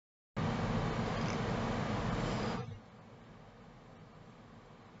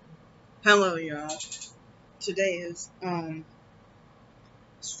Hello, y'all. Today is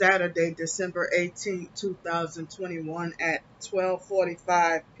Saturday, December 18th, 2021 at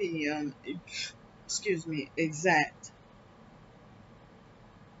 12:45 p.m. Excuse me, exact.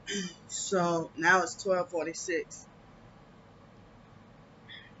 So now it's 12:46.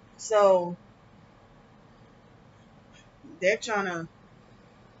 So they're trying to.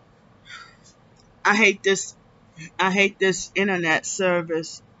 I hate this. I hate this internet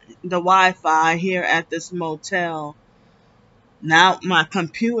service, the Wi-Fi here at this motel. Now my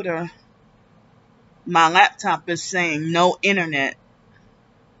laptop is saying no internet,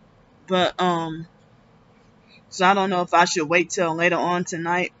 but so I don't know if I should wait till later on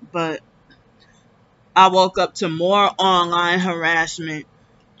tonight, but I woke up to more online harassment.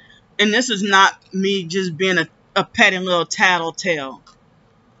 And this is not me just being a petty little tattletale.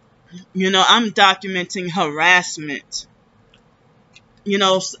 I'm documenting harassment.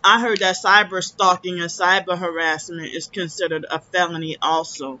 I heard that cyber stalking and cyber harassment is considered a felony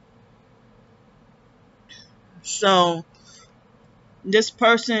also. So this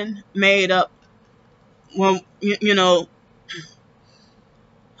person made up, well, it's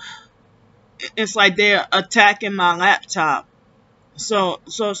like they're attacking my laptop. So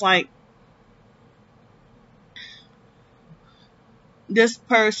it's like this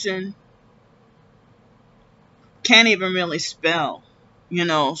person can't even really spell,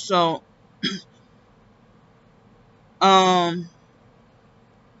 so um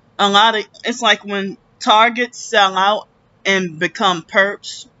it's like when targets sell out and become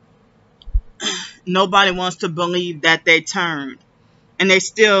perps, nobody wants to believe that they turned. And they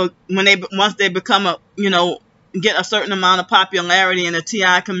still, once they become get a certain amount of popularity in the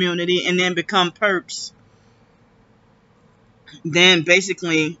TI community and then become perps, then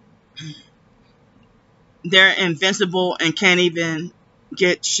basically they're invincible and can't even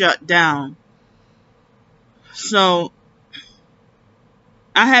get shut down. So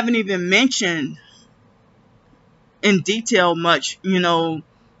I haven't even mentioned in detail much,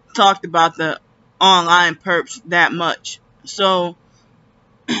 talked about the online perps that much. So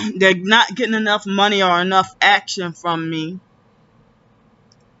they're not getting enough money or enough action from me.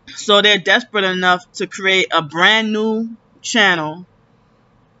 So they're desperate enough to create a brand new channel.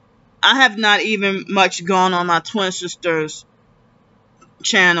 I have not even much gone on my twin sister's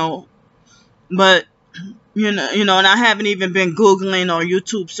channel, but and I haven't even been Googling or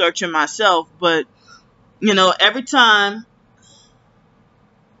YouTube searching myself, but every time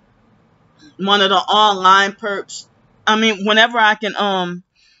one of the online perps, whenever I can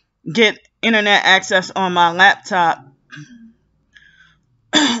get internet access on my laptop,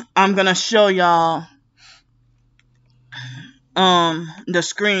 I'm gonna show y'all the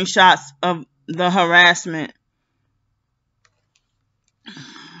screenshots of the harassment.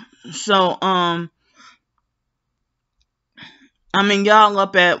 So y'all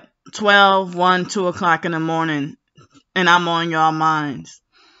up at 12, 1, 2 o'clock in the morning, and I'm on y'all minds.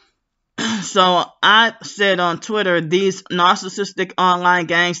 So I said on Twitter, these narcissistic online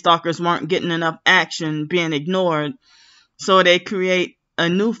gang stalkers weren't getting enough action, being ignored, so they create a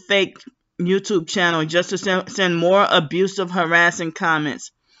new fake YouTube channel just to send more abusive, harassing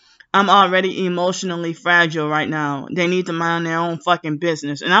comments. I'm already emotionally fragile right now. They need to mind their own fucking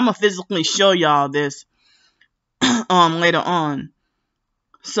business. And I'm going to physically show y'all this later on.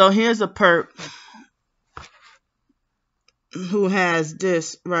 So here's a perp who has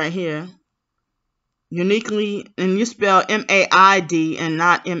this right here. Uniquely, and you spell M-A-I-D and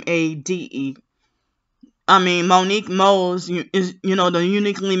not M-A-D-E. Monique Mose is, the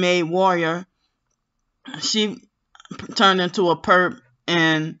uniquely made warrior. She turned into a perp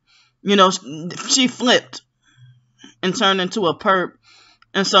and, she flipped and turned into a perp.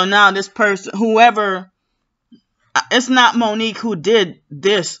 And so now this person, whoever, it's not Monique who did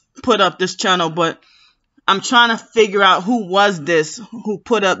this, put up this channel, but I'm trying to figure out who was this, who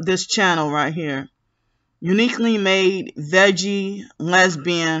put up this channel right here. Uniquely made veggie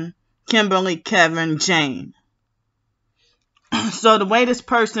lesbian Kimberly Kevin Jane. So the way this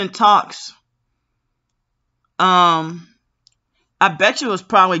person talks, I bet you it was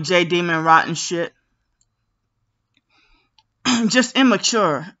probably J Demon rotten shit. Just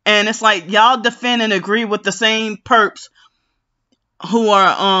immature. And it's like y'all defend and agree with the same perps who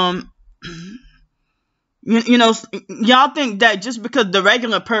are y'all think that just because the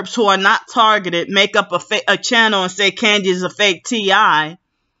regular perps who are not targeted make up a channel and say Candy is a fake TI,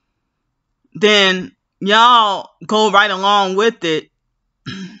 then y'all go right along with it.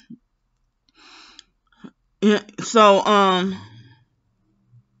 So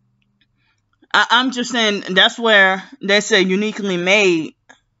I'm just saying that's where they say uniquely made.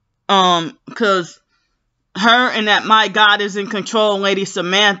 Because her and that My God Is in Control lady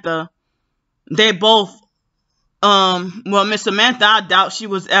Samantha, they both, well, Miss Samantha, I doubt she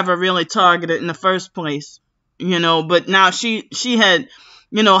was ever really targeted in the first place, but now she had,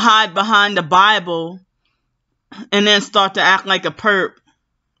 hide behind the Bible and then start to act like a perp.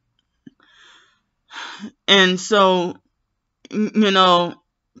 And so, you're not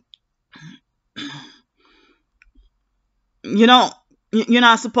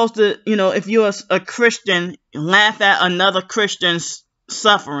supposed to, if you're a Christian, laugh at another Christian's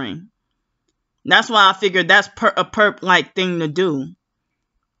suffering. That's why I figured that's a perp-like thing to do.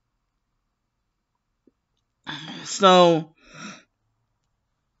 So,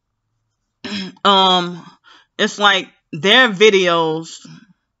 it's like their videos,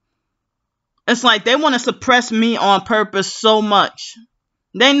 it's like they want to suppress me on purpose so much.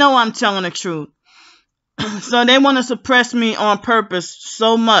 They know I'm telling the truth. So they want to suppress me on purpose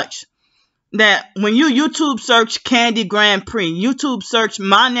so much that when you YouTube search Candy Grandpre, YouTube search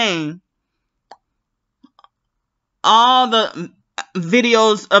my name, all the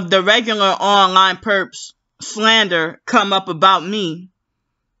videos of the regular online perps slander come up about me.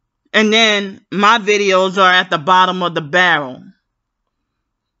 And then my videos are at the bottom of the barrel.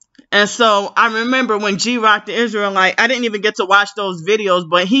 And so I remember when G-Rock the Israelite, I didn't even get to watch those videos,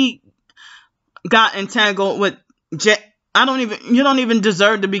 but he got entangled with you don't even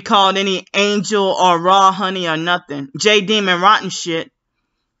deserve to be called any angel or raw honey or nothing. J Demon rotten shit.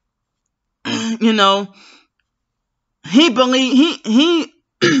 He believed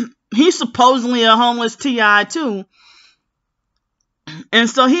he's supposedly a homeless TI too. And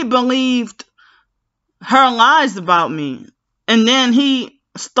so he believed her lies about me. And then he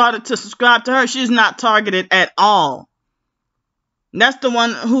started to subscribe to her. She's not targeted at all. That's the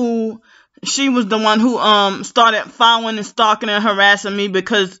one who, she was the one who started following and stalking and harassing me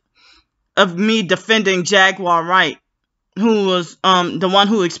because of me defending Jaguar Wright, who was the one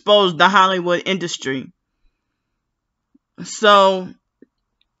who exposed the Hollywood industry. So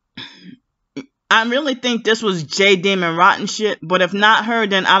I really think this was J Demon rotten shit, but if not her,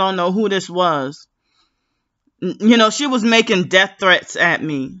 then I don't know who this was. She was making death threats at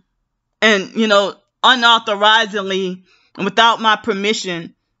me. And, unauthorizedly, without my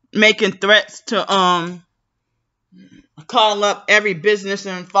permission, making threats to call up every business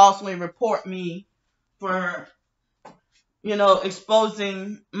and falsely report me for,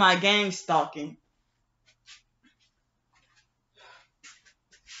 exposing my gang stalking.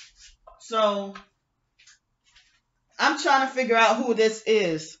 So I'm trying to figure out who this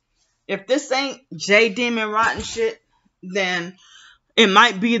is. If this ain't J Demon rotten shit, then it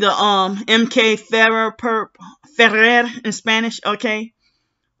might be the MK Ferrer in Spanish, okay?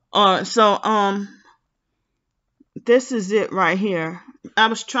 So this is it right here. I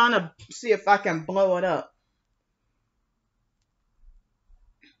was trying to see if I can blow it up.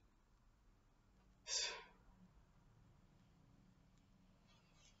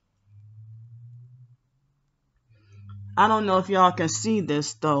 I don't know if y'all can see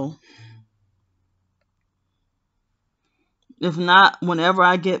this though. If not, whenever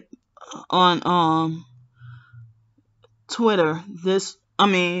I get on Twitter,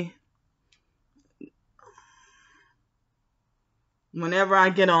 whenever I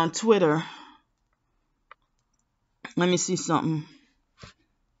get on Twitter, let me see something.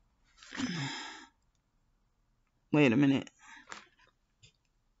 Wait a minute.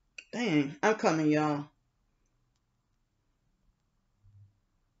 Dang, I'm coming, y'all.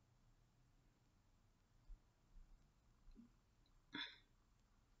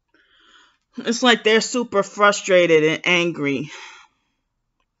 It's like they're super frustrated and angry.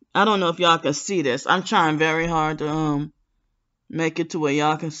 I don't know if y'all can see this. I'm trying very hard to make it to where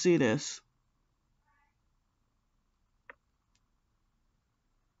y'all can see this.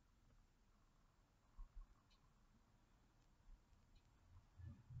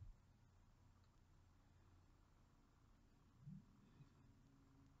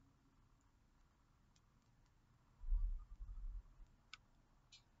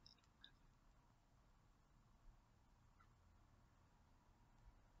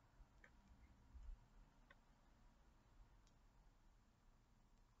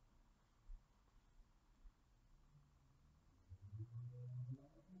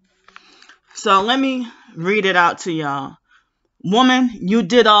 So let me read it out to y'all. Woman, you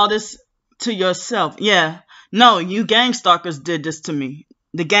did all this to yourself. Yeah. No, you gang stalkers did this to me.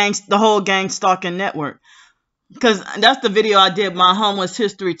 The whole gang stalking network. Because that's the video I did, my homeless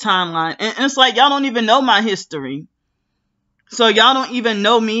history timeline. And it's like, y'all don't even know my history. So y'all don't even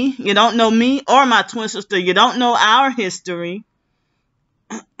know me. You don't know me or my twin sister. You don't know our history.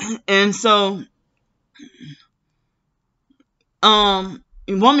 And so, woman,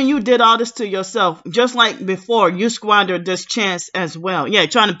 you did all this to yourself. Just like before, you squandered this chance as well. Yeah,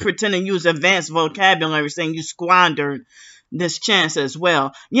 trying to pretend to use advanced vocabulary, saying you squandered this chance as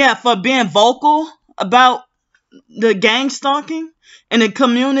well. Yeah, for being vocal about the gang stalking and the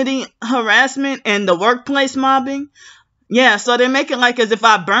community harassment and the workplace mobbing. Yeah, so they make it like as if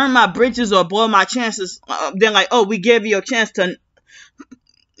I burn my bridges or blow my chances. They're like, oh, we give you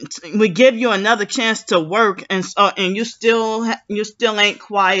another chance to work, and you still ain't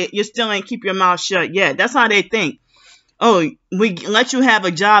quiet. You still ain't keep your mouth shut. Yeah, that's how they think. Oh, we let you have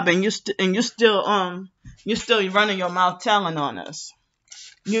a job, and you still running your mouth telling on us.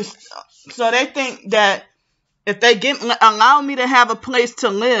 So they think that if they allow me to have a place to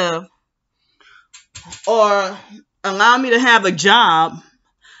live or allow me to have a job,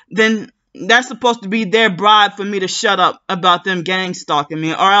 then that's supposed to be their bribe for me to shut up about them gang stalking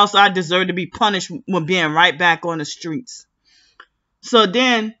me, or else I deserve to be punished with being right back on the streets. So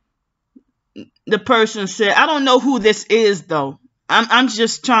then the person said, I don't know who this is though. I'm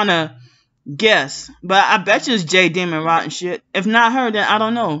just trying to guess, but I bet you it's J Demon Rotten shit. If not her, then I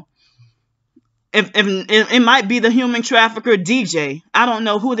don't know. If it might be the human trafficker DJ. I don't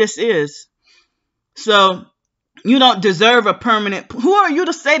know who this is. So you don't deserve a permanent. Who are you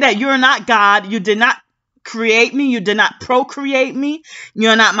to say that? You're not God. You did not create me. You did not procreate me.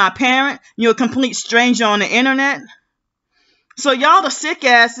 You're not my parent. You're a complete stranger on the internet. So y'all the sick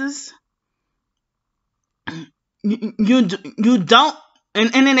asses. You don't.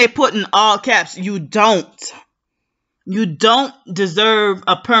 And then they put in all caps. You don't deserve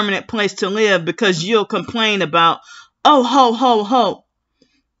a permanent place to live because you'll complain about, oh, ho.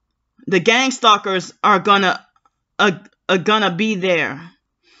 The gang stalkers are gonna be there.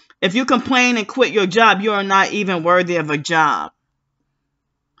 If you complain and quit your job, you are not even worthy of a job.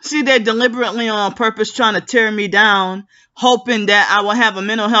 See, they're deliberately on purpose trying to tear me down, hoping that I will have a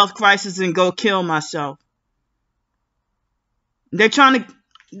mental health crisis and go kill myself. They're trying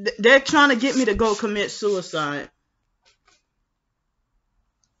to get me to go commit suicide.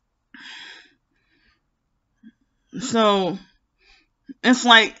 So it's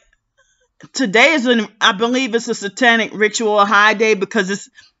like today is I believe it's a satanic ritual high day because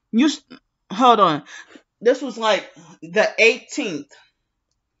hold on. This was like the 18th.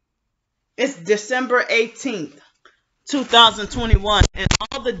 It's December 18th, 2021, and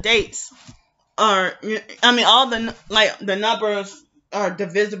all the dates are, all the numbers are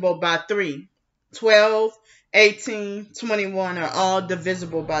divisible by 3. 12, 18, 21 are all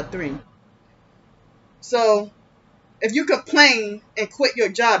divisible by 3. So if you complain and quit your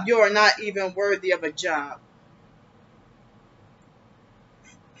job, you are not even worthy of a job.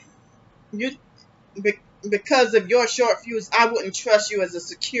 Because of your short fuse, I wouldn't trust you as a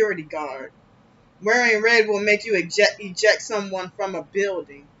security guard. Wearing red will make you eject someone from a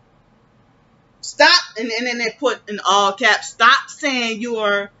building. Stop, and then they put in all caps, stop saying you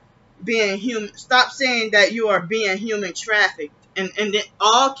are being human. Stop saying that you are being human trafficked. And then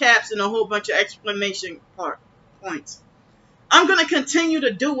all caps and a whole bunch of exclamation points. I'm going to continue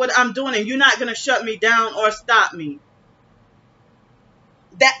to do what I'm doing, and you're not going to shut me down or stop me.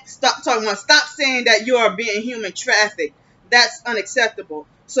 Stop saying that you are being human trafficked. That's unacceptable.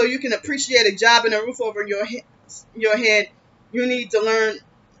 So you can appreciate a job and a roof over your head. You need to learn.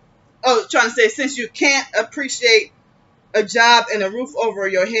 Trying to say, since you can't appreciate a job and a roof over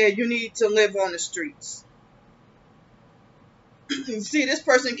your head, you need to live on the streets. You see, this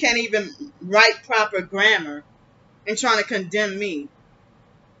person can't even write proper grammar and trying to condemn me.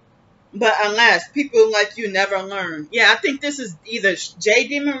 But alas, people like you never learn. Yeah, I think this is either J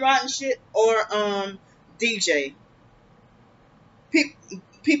Demon Rotten shit or DJ.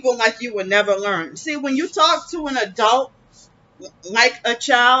 People like you will never learn. See, when you talk to an adult like a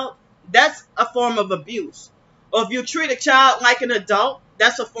child, that's a form of abuse. Or if you treat a child like an adult,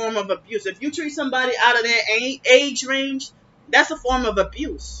 that's a form of abuse. If you treat somebody out of their age range, that's a form of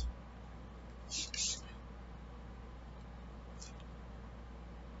abuse.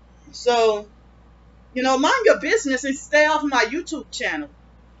 So, mind your business and stay off my YouTube channel.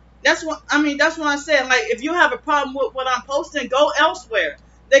 That's what I said. Like, if you have a problem with what I'm posting, go elsewhere.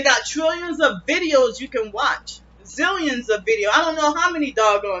 They got trillions of videos you can watch. Zillions of videos. I don't know how many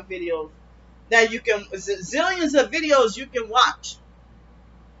doggone videos that you can, zillions of videos you can watch.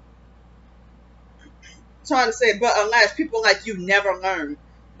 Trying to say, but alas, people like you never learn.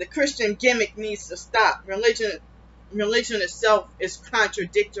 The Christian gimmick needs to stop. Religion itself is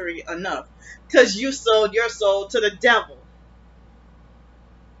contradictory enough. Because you sold your soul to the devil.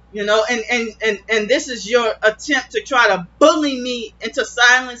 You know, and this is your attempt to try to bully me into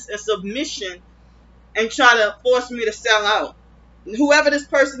silence and submission and try to force me to sell out. Whoever this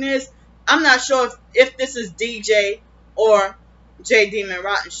person is, I'm not sure if this is DJ or J Demon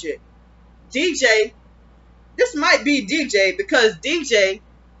Rotten shit. DJ, this might be DJ, because DJ,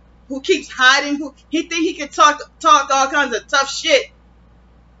 who keeps hiding, who he think he can talk all kinds of tough shit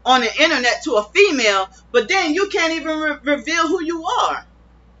on the internet to a female, but then you can't even reveal who you are.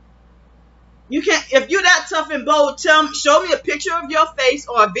 You can't. If you're that tough and bold, show me a picture of your face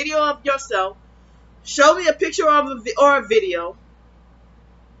or a video of yourself. Show me a picture or a video,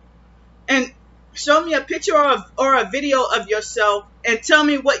 and show me a picture or a video of yourself, and tell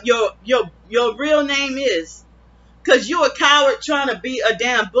me what your real name is. Cause you're a coward trying to be a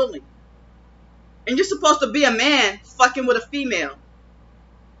damn bully, and you're supposed to be a man fucking with a female.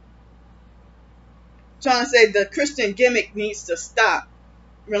 Trying to say the Christian gimmick needs to stop.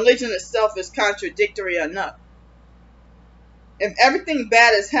 Religion itself is contradictory enough. If everything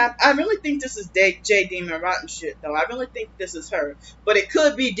bad is happening, I really think this is J Demon Rotten shit, though. I really think this is her. But it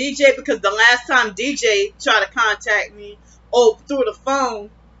could be DJ, because the last time DJ tried to contact me through the phone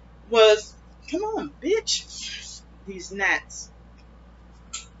was, come on, bitch. These gnats.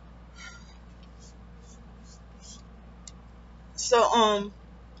 So,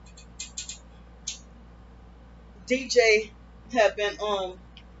 DJ had been,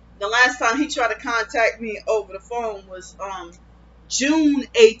 the last time he tried to contact me over the phone was, June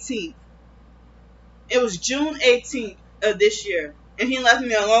 18th. It was June 18th of this year. And he left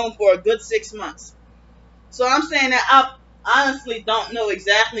me alone for a good 6 months. So I'm saying that I honestly don't know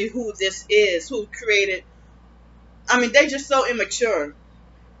exactly who this is, who created. I mean, they just so immature.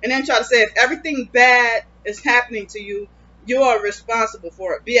 And then try to say if everything bad is happening to you, you are responsible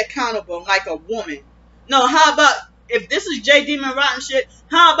for it. Be accountable like a woman. No, how about, if this is J Demon Rotten shit,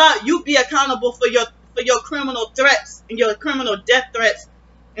 how about you be accountable for your criminal threats and your criminal death threats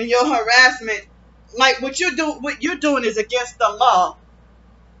and your harassment? Like what you're doing is against the law.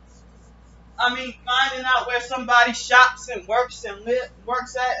 I mean, finding out where somebody shops and works at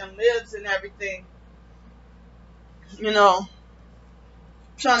and lives and everything. You know,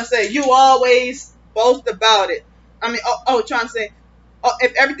 trying to say you always boast about it. I mean, trying to say,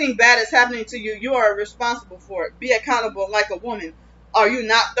 if everything bad is happening to you, you are responsible for it. Be accountable like a woman. Are you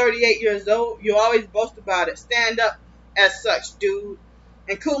not 38 years old? You always boast about it. Stand up as such, dude.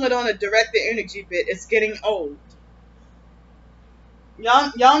 And cool it on a directed energy bit. It's getting old.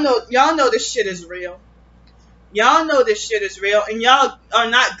 Y'all know this shit is real. Y'all know this shit is real, and y'all are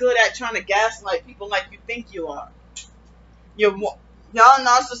not good at trying to gaslight people like you think you are. Y'all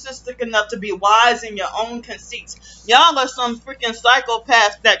narcissistic enough to be wise in your own conceits. Y'all are some freaking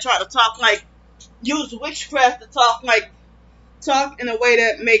psychopaths that try to use witchcraft to talk in a way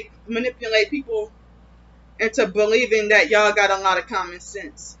that manipulate people into believing that y'all got a lot of common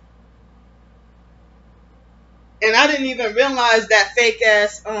sense. And I didn't even realize that fake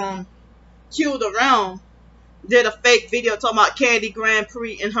ass Queued Around did a fake video talking about Candy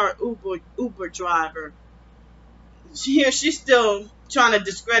Grandpre and her Uber driver. She's still trying to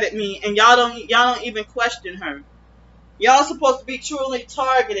discredit me, and y'all don't even question her. Y'all supposed to be truly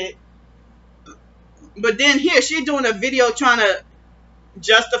targeted, but then here she doing a video trying to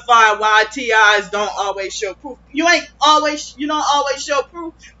justify why TIs don't always show proof. You don't always show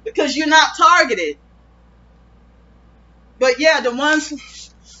proof because you're not targeted. But yeah, the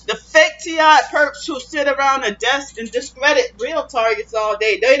fake TI perps who sit around a desk and discredit real targets all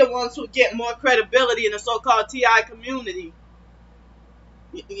day, they the ones who get more credibility in the so-called TI community.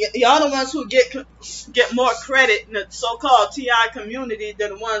 Y'all the ones who get more credit in the so-called TI community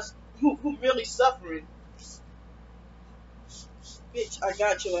than the ones who really suffering. Bitch, I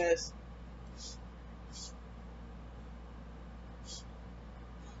got your ass.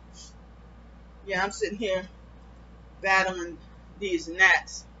 Yeah, I'm sitting here battling these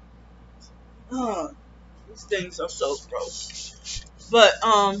gnats. Oh, these things are so gross. But,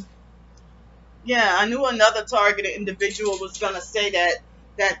 yeah, I knew another targeted individual was gonna say that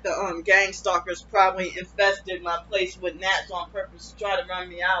the gang stalkers probably infested my place with gnats on purpose to try to run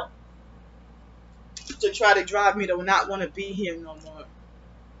me out. To try to drive me to not want to be here no more.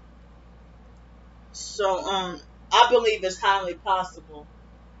 So, I believe it's highly possible.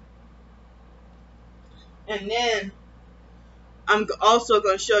 And then, I'm also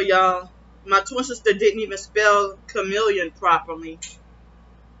going to show y'all, my twin sister didn't even spell chameleon properly.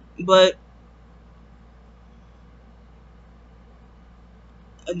 But,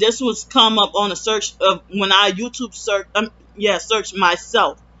 this was come up on a search of, when I YouTube search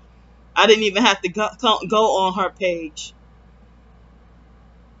myself. I didn't even have to go on her page.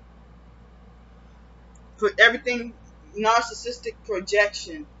 everything narcissistic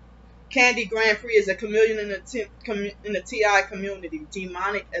projection. Candy Grandpre is a chameleon in the TI community,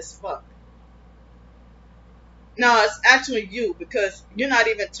 demonic as fuck. No, it's actually you because you're not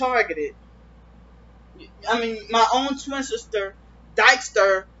even targeted. I mean, my own twin sister,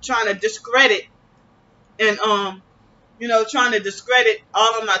 Dykester, trying to discredit and trying to discredit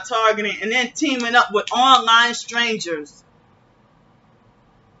all of my targeting, and then teaming up with online strangers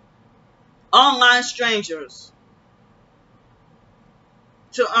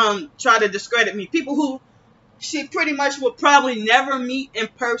to try to discredit me. People who she pretty much will probably never meet in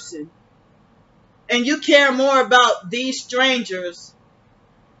person. And you care more about these strangers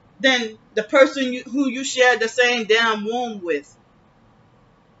than the person who you shared the same damn womb with.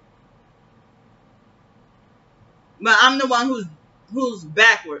 But I'm the one who's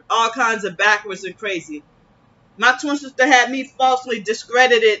backward, all kinds of backwards and crazy. My twin sister had me falsely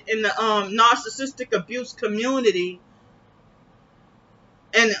discredited in the narcissistic abuse community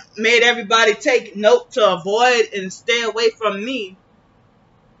and made everybody take note to avoid and stay away from me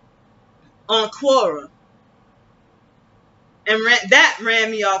on Quora. And that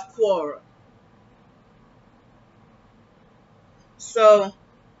ran me off Quora. So,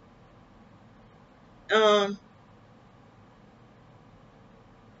 and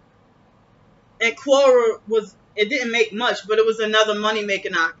Quora it didn't make much, but it was another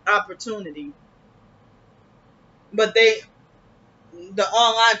money-making opportunity. But the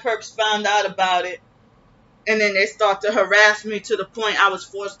online perps found out about it, and then they started to harass me to the point I was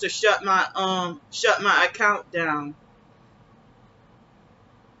forced to shut my account down.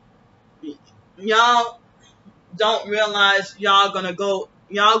 Y'all don't realize y'all going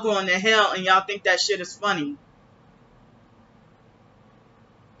to hell, and y'all think that shit is funny.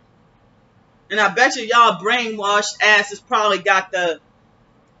 And I bet you y'all brainwashed asses probably got the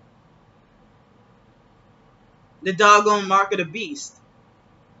doggone mark of the beast.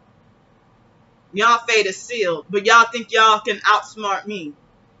 Y'all fate is sealed, but y'all think y'all can outsmart me.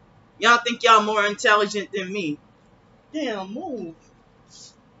 Y'all think y'all more intelligent than me. Damn, move.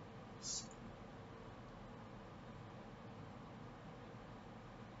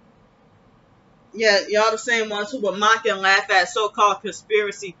 Yeah, y'all the same ones who will mock and laugh at so-called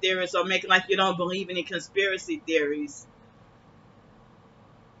conspiracy theorists or making like you don't believe any conspiracy theories.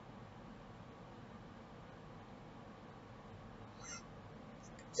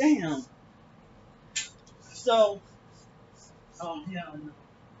 Damn. So, oh hell no.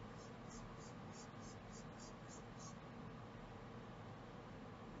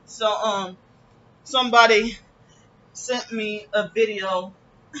 So, somebody sent me a video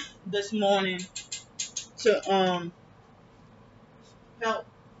this morning to help.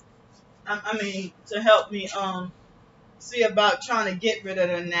 To help me see about trying to get rid of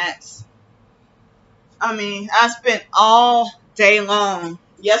the gnats. I mean, I spent all day long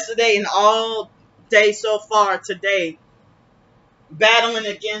yesterday and all day so far today battling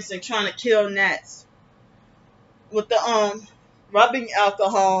against and trying to kill gnats with the rubbing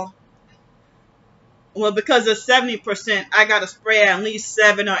alcohol. Well, because it's 70%, I gotta spray at least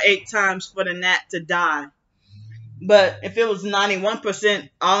 7 or 8 times for the gnat to die. But if it was 91%,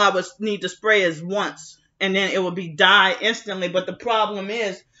 all I would need to spray is once, and then it would be die instantly. But the problem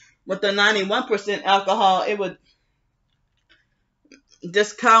is, with the 91% alcohol, it would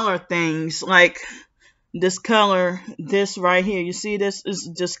discolor things, like discolor this right here. You see this is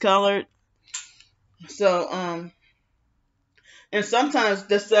discolored. So, and sometimes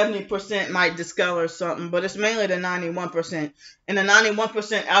the 70% might discolor something, but it's mainly the 91%. And the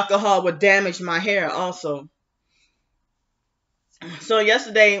 91% alcohol would damage my hair also. So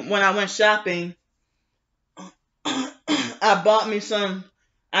yesterday when I went shopping, I bought me some,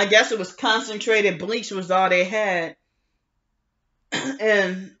 I guess it was concentrated bleach was all they had.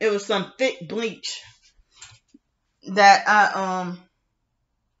 And it was some thick bleach that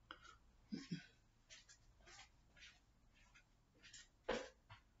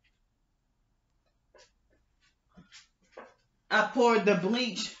I poured the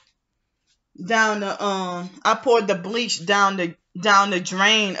bleach down the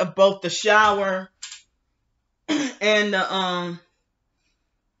drain of both the shower and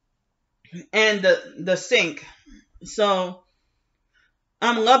the sink. So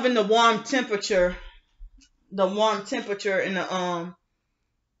I'm loving the warm temperature in the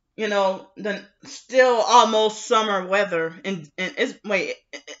the still almost summer weather, and it's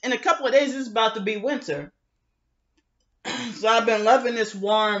in a couple of days it's about to be winter. So I've been loving this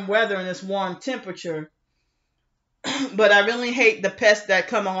warm weather and this warm temperature, but I really hate the pests that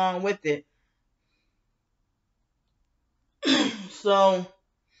come along with it. So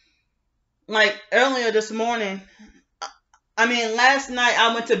like earlier this morning, I mean, last night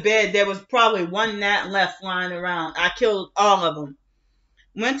I went to bed. There was probably one gnat left flying around. I killed all of them.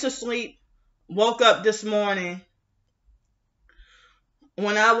 Went to sleep. Woke up this morning.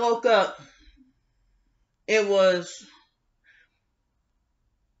 When I woke up, it was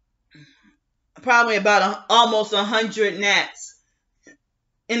probably about almost 100 gnats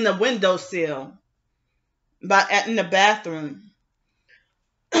in the windowsill, in the bathroom.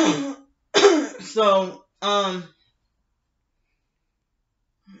 So, I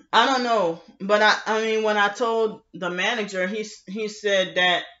don't know, but I mean, when I told the manager, he said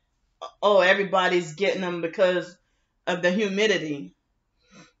that, oh, everybody's getting them because of the humidity.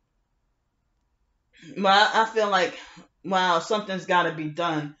 But I feel like, wow, something's got to be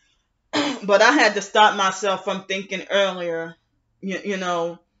done. But I had to stop myself from thinking earlier. You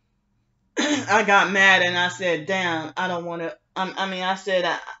know, I got mad and I said, damn, I don't want to. I mean, I said,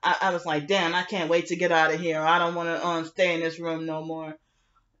 I was like, damn, I can't wait to get out of here. I don't want to stay in this room no more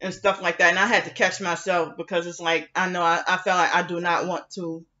and stuff like that. And I had to catch myself because it's like, I know I felt like I do not want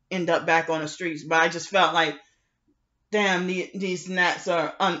to end up back on the streets. But I just felt like, damn, these gnats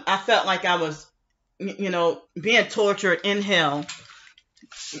are, I felt like I was, being tortured in hell,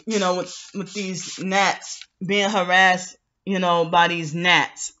 with these gnats, being harassed, by these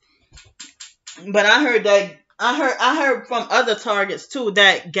gnats. But I heard from other targets too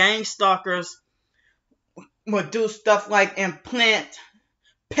that gang stalkers would do stuff like implant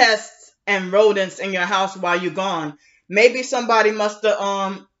pests and rodents in your house while you're gone. Maybe somebody must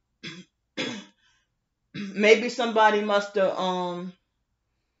have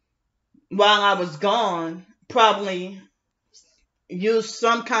while I was gone, probably used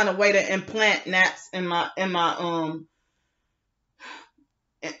some kind of way to implant gnats into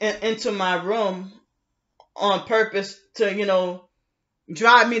my room on purpose to,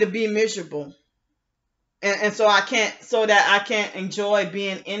 drive me to be miserable. And so that I can't enjoy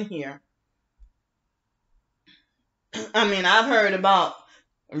being in here. I mean, I've heard about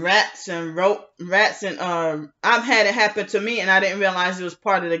rats and I've had it happen to me and I didn't realize it was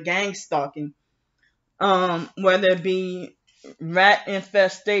part of the gang stalking. Whether it be rat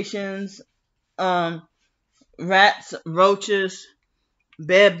infestations, rats, roaches,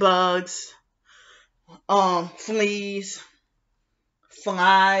 bed bugs, fleas,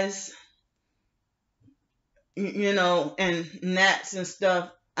 flies, and gnats and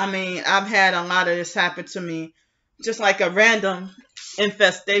stuff. I mean, I've had a lot of this happen to me, just like a random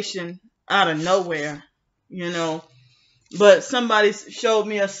infestation out of nowhere, But somebody showed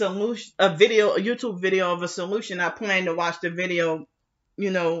me a YouTube video of a solution. I plan to watch the video,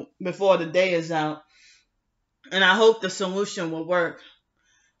 before the day is out. And I hope the solution will work.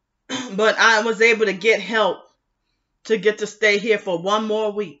 But I was able to get help to stay here for one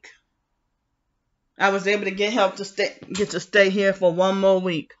more week. I was able to get help to stay here for one more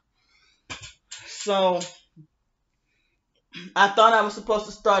week. So I thought I was supposed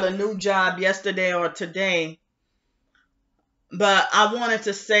to start a new job yesterday or today. But I wanted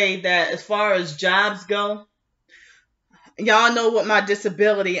to say that as far as jobs go, y'all know with my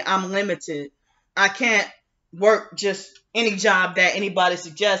disability, I'm limited. I can't work just any job that anybody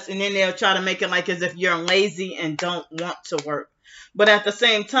suggests, and then they'll try to make it like as if you're lazy and don't want to work. But at the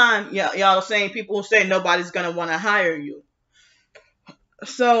same time, y'all are saying people who say nobody's going to want to hire you.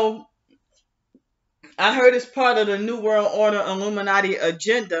 So I heard it's part of the New World Order Illuminati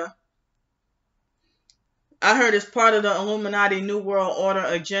agenda. I heard it's part of the Illuminati New World Order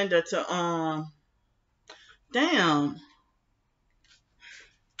agenda to, damn.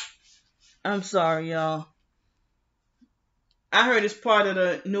 I'm sorry, y'all. I heard it's part of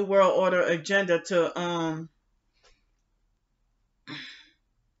the New World Order agenda to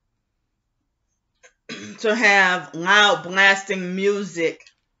have loud blasting music,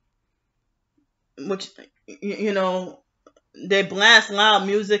 which, they blast loud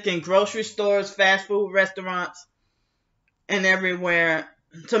music in grocery stores, fast food restaurants, and everywhere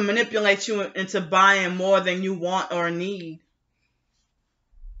to manipulate you into buying more than you want or need.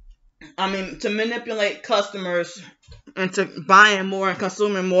 I mean, to manipulate customers into buying more and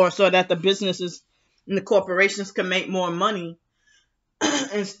consuming more so that the businesses and the corporations can make more money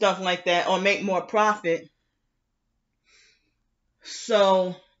and stuff like that, or make more profit.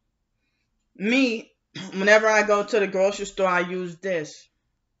 So, me, whenever I go to the grocery store, I use this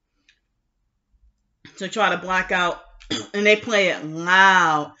to try to block out, and they play it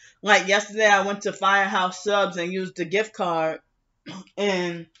loud. Like yesterday, I went to Firehouse Subs and used the gift card,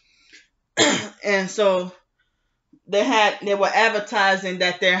 and so they were advertising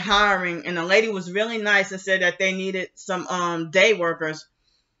that they're hiring, and the lady was really nice and said that they needed some day workers.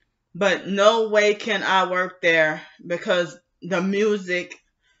 but no way can I work there because the music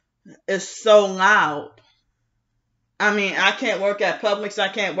is so loud. I mean, I can't work at Publix. I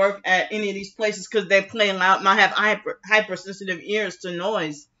can't work at any of these places because they play loud. I have hypersensitive ears to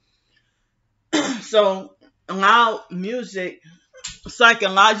noise. So loud music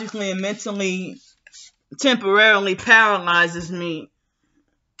psychologically and mentally temporarily paralyzes me.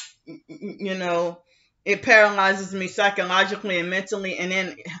 You know, it paralyzes me psychologically and mentally, and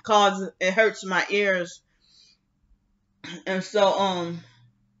then it hurts my ears. And so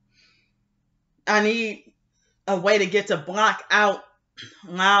I need a way to get to block out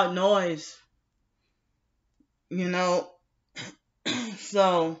loud noise. You know,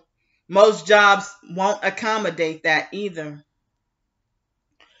 so most jobs won't accommodate that either.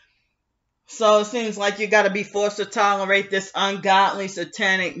 So it seems like you got to be forced to tolerate this ungodly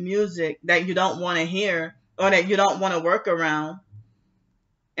satanic music that you don't want to hear or that you don't want to work around,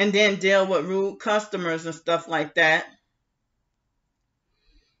 and then deal with rude customers and stuff like that.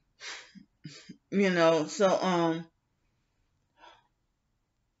 So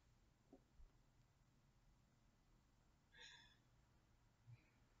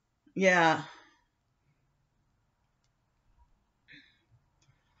yeah.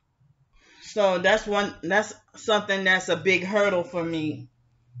 So that's something that's a big hurdle for me.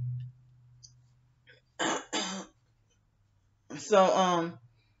 So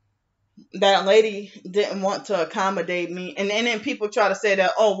that lady didn't want to accommodate me, and then people try to say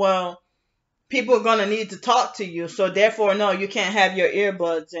that, oh well, people are gonna need to talk to you, so therefore no, you can't have your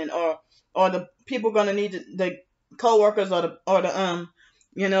earbuds in, or the people are gonna need the coworkers or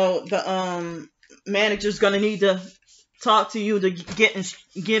the manager's gonna need to talk to you to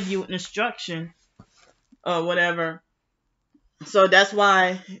give you an instruction or whatever. So that's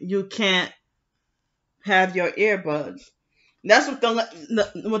why you can't have your earbuds. That's what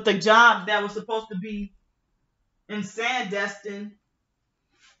the job that was supposed to be in Sandestin.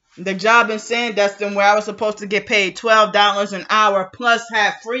 The job in Sandestin where I was supposed to get paid $12 an hour plus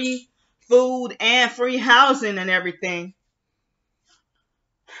have free food and free housing and everything.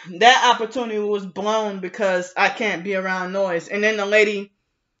 That opportunity was blown because I can't be around noise. And then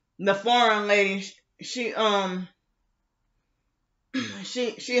the foreign lady, she had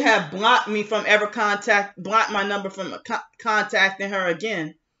blocked me from ever blocked my number from contacting her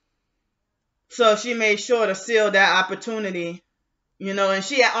again. So she made sure to seal that opportunity, and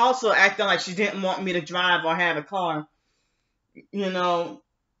she also acted like she didn't want me to drive or have a car, you know.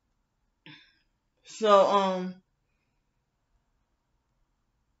 So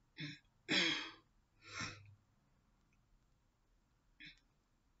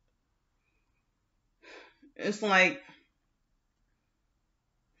it's like,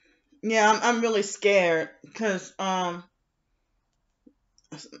 yeah, I'm really scared because the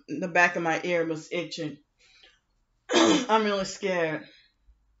back of my ear was itching. I'm really scared.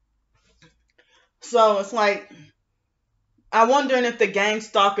 So it's like I'm wondering if the gang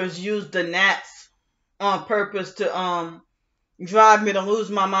stalkers used the gnats on purpose to drive me to lose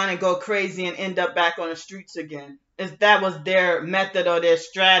my mind and go crazy and end up back on the streets again. If that was their method or their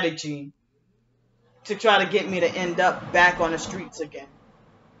strategy to try to get me to end up back on the streets again.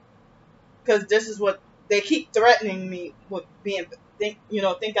 Because this is what they keep threatening me with being, think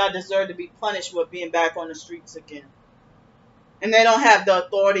I deserve to be punished with being back on the streets again. And they don't have the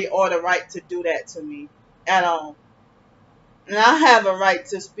authority or the right to do that to me at all. And I have a right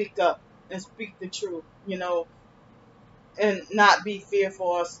to speak up and speak the truth, and not be fearful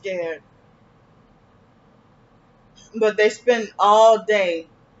or scared. But they spend all day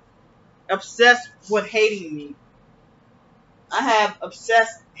obsessed with hating me. I have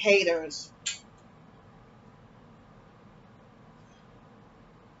obsessed haters.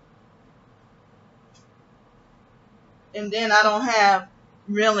 And then I don't have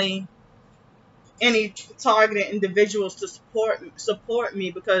really any targeted individuals to support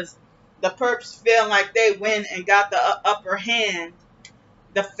me because the perps feel like they win and got the upper hand.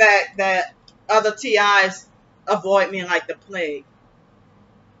 The fact that other TIs avoid me like the plague.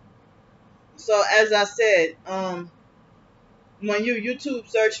 So as I said, when you YouTube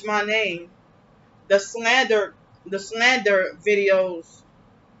search my name, the slander videos,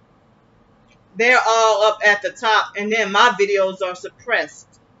 they're all up at the top, and then my videos are suppressed.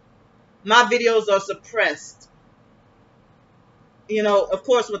 My videos are suppressed. Of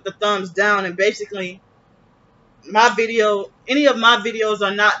course, with the thumbs down, and basically, any of my videos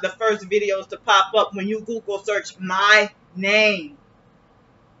are not the first videos to pop up when you Google search my name.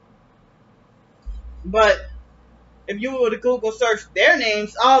 But if you were to Google search their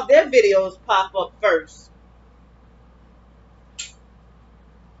names, all their videos pop up first.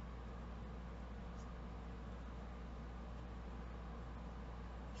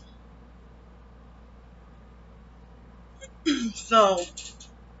 So,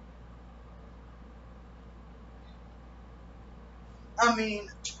 I mean,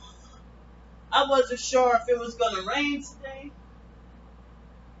 I wasn't sure if it was going to rain today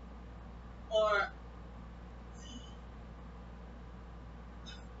or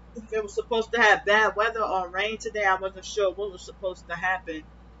if it was supposed to have bad weather or rain today. I wasn't sure what was supposed to happen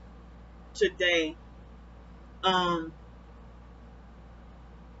today. Um,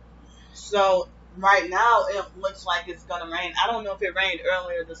 so right now it looks like it's going to rain. I don't know if it rained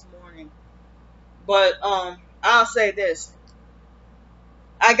earlier this morning, but I'll say this.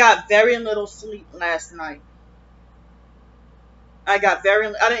 I got very little sleep last night. I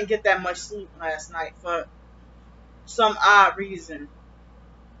didn't get that much sleep last night for some odd reason.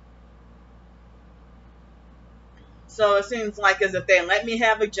 So it seems like as if they let me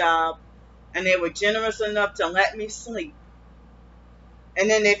have a job and they were generous enough to let me sleep. And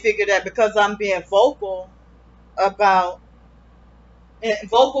then they figured that because I'm being about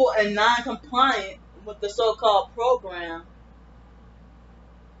vocal and non-compliant with the so-called program,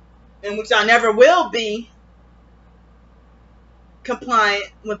 in which I never will be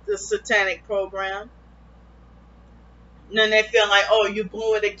compliant with the satanic program, and then they feel like, oh, you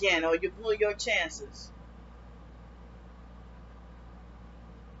blew it again, or you blew your chances.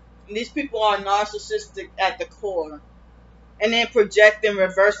 And these people are narcissistic at the core, and then project and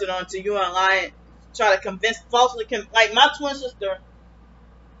reverse it onto you and lie, try to convince, like my twin sister,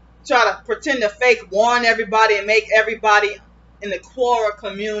 try to pretend to fake warn everybody and make everybody in the Quora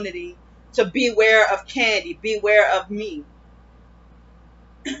community to beware of Candy, beware of me.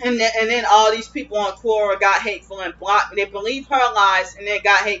 And then all these people on Quora got hateful and blocked me. They believed her lies and then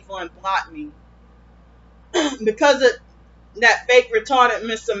got hateful and blocked me. Because of that fake retarded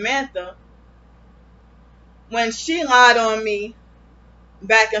Miss Samantha, when she lied on me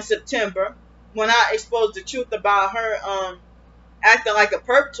back in September, when I exposed the truth about her acting like a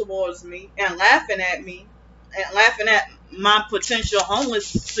perp towards me and laughing at me and laughing at my potential homeless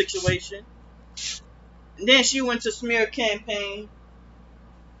situation, and then she went to smear campaign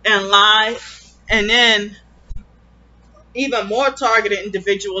and lied, and then even more targeted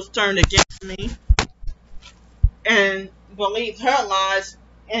individuals turned against me and believed her lies.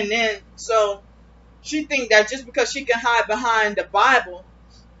 And then so she thinks that just because she can hide behind the Bible,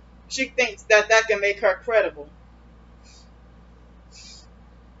 she thinks that that can make her credible.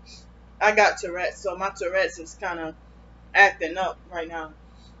 I got Tourette's, so my Tourette's is kind of acting up right now.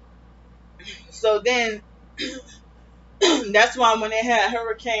 So then that's why when they had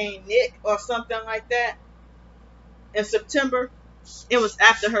Hurricane Nick or something like that in September, it was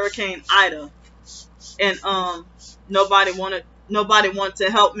after Hurricane Ida, and nobody wanted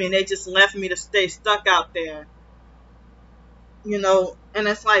to help me, and they just left me to stay stuck out there, you know. And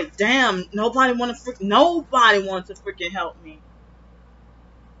it's like, damn, nobody wanted to freaking help me,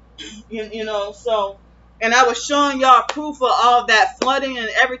 you know. So, and I was showing y'all proof of all that flooding and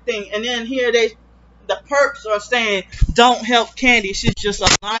everything, and then here the perps are saying, don't help Candy, she's just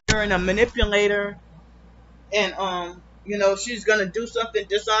a liar and a manipulator, and you know, she's gonna do something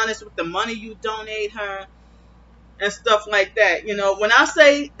dishonest with the money you donate her and stuff like that. You know, when I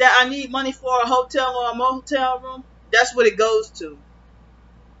say that I need money for a hotel or a motel room, that's what it goes to.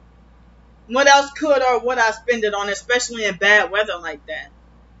 What else could or would I spend it on, especially in bad weather like that?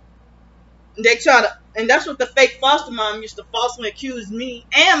 They try to, and that's what the fake foster mom used to falsely accuse me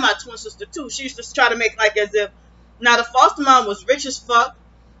and my twin sister too. She used to try to make like as if, now the foster mom was rich as fuck,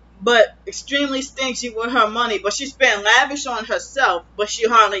 but extremely stingy with her money. But she spent lavish on herself, but she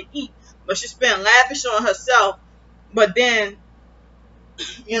hardly eat. But she spent lavish on herself, but then,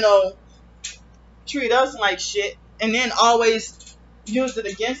 you know, treat us like shit, and then always use it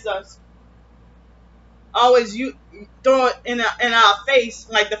against us. Always you throw it in our face,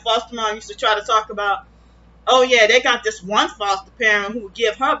 like the foster mom used to try to talk about. Oh yeah, they got this one foster parent who would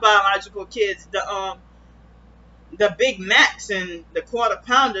give her biological kids the Big Macs and the quarter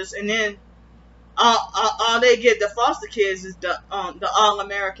pounders, and then all they give the foster kids is the all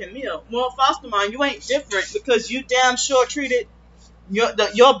American meal. Well, foster mom, you ain't different, because you damn sure treated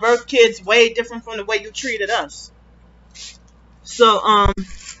your birth kids way different from the way you treated us. So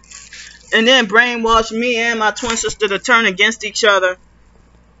and then brainwashed me and my twin sister to turn against each other,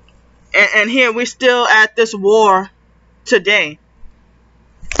 and here we still at this war today.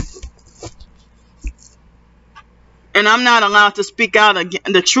 And I'm not allowed to speak out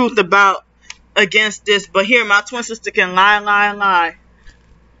the truth against this, but here my twin sister can lie,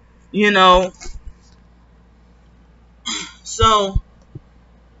 you know. So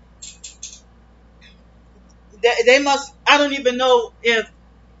they must, I don't even know if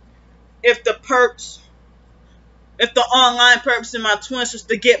the perps, if the online purpose in my twins was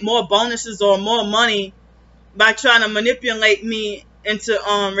to get more bonuses or more money by trying to manipulate me into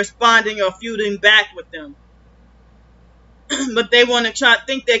responding or feuding back with them. But they want to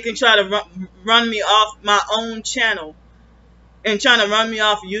think they can try to run me off my own channel and trying to run me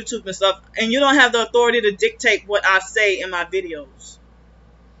off YouTube and stuff. And you don't have the authority to dictate what I say in my videos.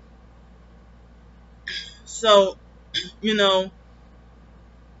 So, you know,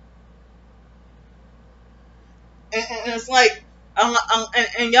 and it's like,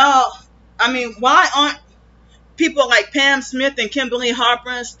 and y'all, I mean, why aren't people like Pam Smith and Kimberly Harper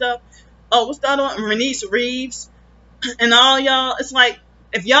and stuff? Oh, what's the other one? Renice Reeves and all y'all. It's like,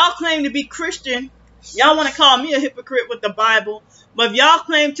 if y'all claim to be Christian, y'all want to call me a hypocrite with the Bible, but if y'all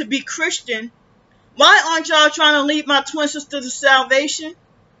claim to be Christian, why aren't y'all trying to lead my twin sister to salvation?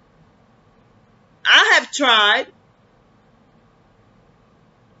 I have tried.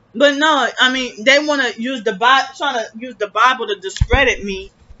 But no, I mean, they want to use the Bible, trying to use the Bible to discredit me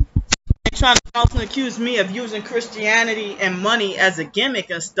and trying to falsely accuse me of using Christianity and money as a gimmick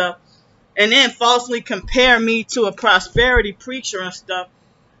and stuff, and then falsely compare me to a prosperity preacher and stuff.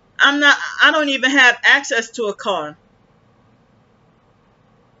 I don't even have access to a car.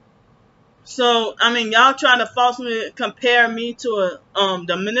 So, I mean, y'all trying to falsely compare me to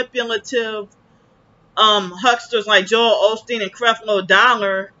the manipulative hucksters like Joel Osteen and Creflo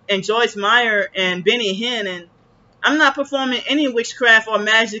Dollar and Joyce Meyer and Benny Hinn, and I'm not performing any witchcraft or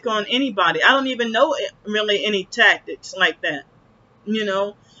magic on anybody. I don't even know really any tactics like that, you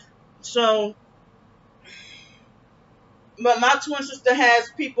know. So, but my twin sister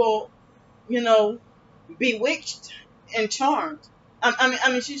has people, you know, bewitched and charmed. I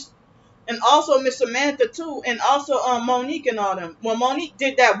mean, she's, and also Miss Samantha too, and also Monique and all them. Well, Monique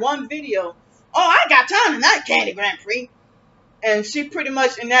did that one video. Oh, I got time tonight, Candy Grandpre. And she pretty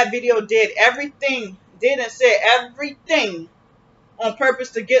much in that video did everything, did and said everything on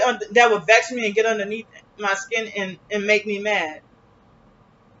purpose to get under, that would vex me and get underneath my skin and make me mad.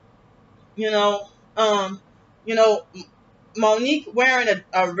 You know, Monique wearing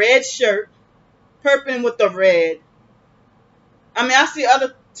a red shirt, purping with the red. I mean, I see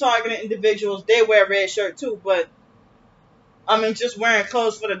other targeted individuals, they wear a red shirt too, but I mean, just wearing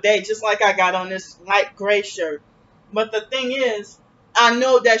clothes for the day, just like I got on this light gray shirt. But the thing is, I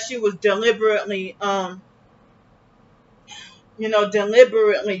know that she was deliberately,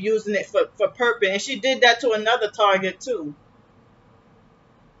 deliberately using it for purpose. And she did that to another target too.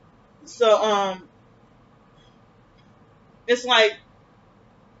 So, it's like,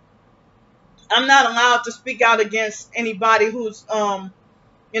 I'm not allowed to speak out against anybody who's,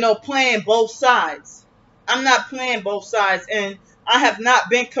 playing both sides. I'm not playing both sides, and I have not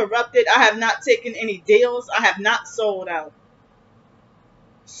been corrupted. I have not taken any deals. I have not sold out.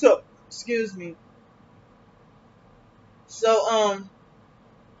 So, excuse me. So,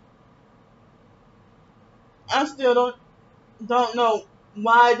 I still don't know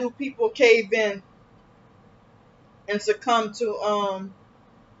why do people cave in and succumb to,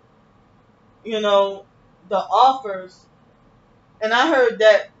 the offers. And I heard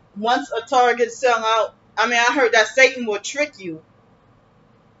that once a target sell out, I heard that Satan will trick you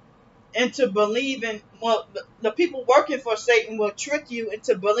into believing, well, the people working for Satan will trick you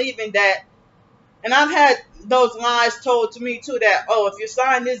into believing that, and I've had those lies told to me too, that, oh, if you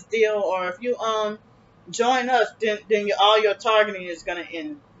sign this deal or if you join us, then all your targeting is going to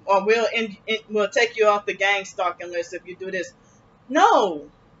end. Or we'll take you off the gang stalking list if you do this.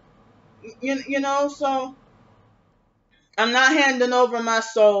 No. So I'm not handing over my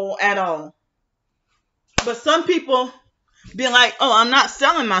soul at all. But some people be like, oh, I'm not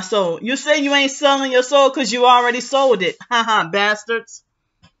selling my soul. You say you ain't selling your soul because you already sold it. Haha, bastards.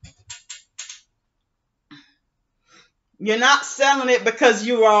 You're not selling it because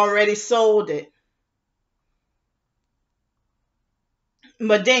you already sold it.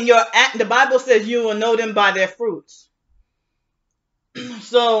 But then the Bible says you will know them by their fruits.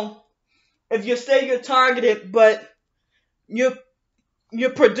 So if you say you're targeted, but you're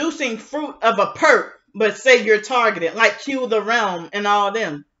producing fruit of a perp, but say you're targeted, like Q the Realm and all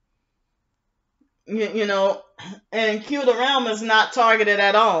them. And Q the Realm is not targeted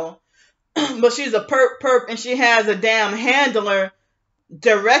at all. But she's a perp, and she has a damn handler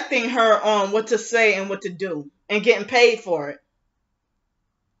directing her on what to say and what to do, and getting paid for it.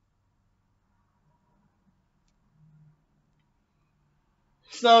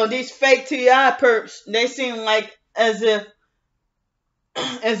 So these fake TI perps, they seem like as if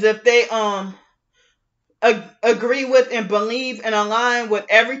they agree with and believe and align with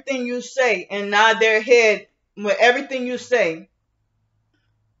everything you say and nod their head with everything you say.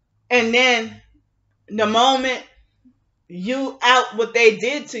 And then the moment you out what they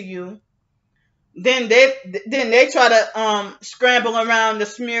did to you, then they try to scramble around the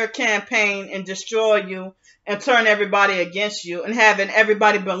smear campaign and destroy you and turn everybody against you and having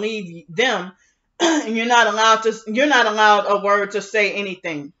everybody believe them. And you're not allowed a word to say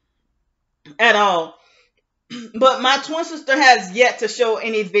anything at all. But my twin sister has yet to show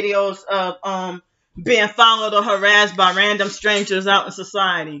any videos of being followed or harassed by random strangers out in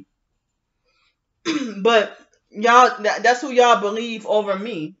society. But y'all, that's who y'all believe over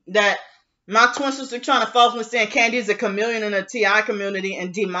me. That my twin sister trying to falsely saying Candy is a chameleon in the TI community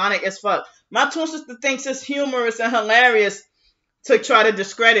and demonic as fuck. My twin sister thinks it's humorous and hilarious to try to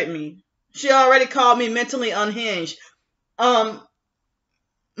discredit me. She already called me mentally unhinged.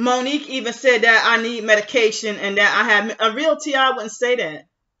 Monique even said that I need medication and that I have a real TI wouldn't say that.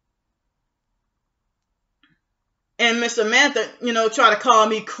 And Miss Samantha, try to call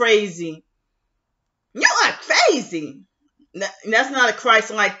me crazy. You are crazy. That's not a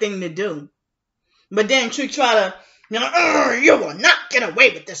Christ-like thing to do. But then she try to, you will not get away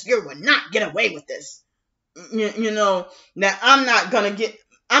with this. You will not get away with this. That I'm not gonna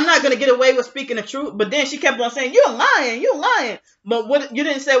get away with speaking the truth. But then she kept on saying, you're lying. But what you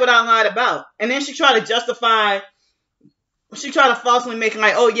didn't say what I lied about. And then she tried to justify. She tried to falsely make it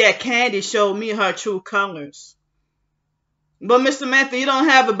like, oh yeah, Candy showed me her true colors. But Miss Samantha, you don't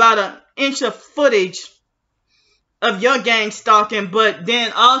have about an inch of footage of your gang stalking. But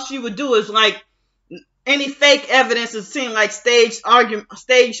then all she would do is like any fake evidence is seen like staged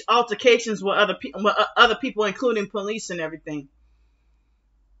altercations with other people, including police and everything.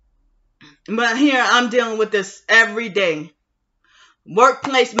 But here I'm dealing with this every day.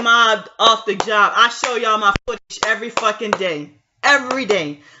 Workplace mobbed off the job. I show y'all my footage every fucking day. Every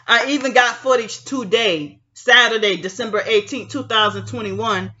day. I even got footage today. Saturday, December 18th,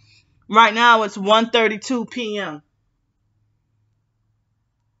 2021. Right now it's 1:32 p.m.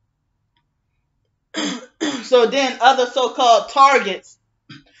 So then other so-called targets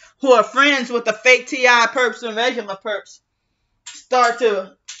who are friends with the fake TI perps and regular perps start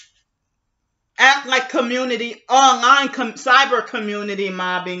to act like community, online cyber community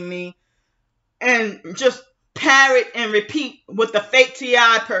mobbing me and just parrot and repeat what the fake TI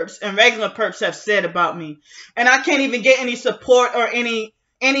perps and regular perps have said about me. And I can't even get any support or any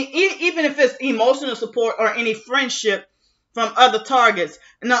even if it's emotional support or any friendship from other targets.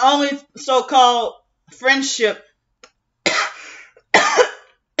 And the only so-called friendship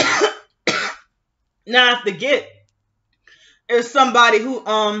now I have to get is somebody who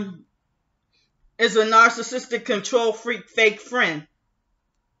is a narcissistic control freak fake friend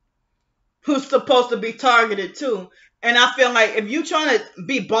who's supposed to be targeted too. And I feel like if you trying to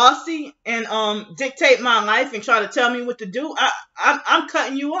be bossy and dictate my life and try to tell me what to do, I'm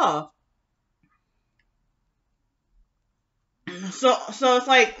cutting you off. So it's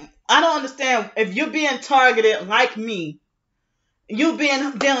like I don't understand if you're being targeted like me, you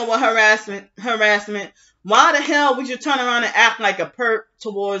being dealing with harassment. Why the hell would you turn around and act like a perp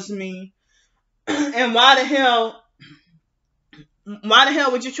towards me? And why the hell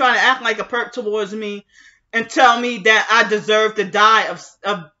would you try to act like a perp towards me and tell me that I deserve to die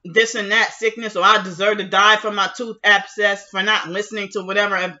of this and that sickness, or I deserve to die from my tooth abscess for not listening to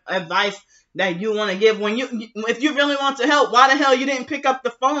whatever advice that you want to give? When if you really want to help, why the hell you didn't pick up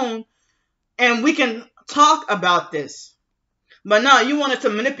the phone and we can talk about this? But no, you wanted to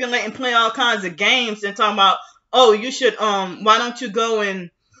manipulate and play all kinds of games and talk about, oh, you should why don't you go and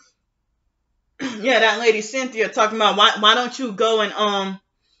yeah, that lady Cynthia talking about why don't you go and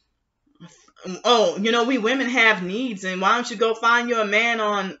we women have needs, and why don't you go find you a man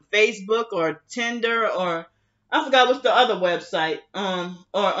on Facebook or Tinder or I forgot what's the other website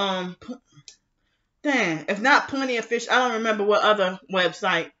dang, if not Plenty of Fish, I don't remember what other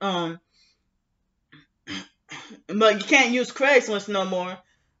website but you can't use Craigslist no more.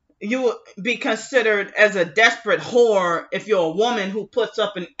 You would be considered as a desperate whore if you're a woman who puts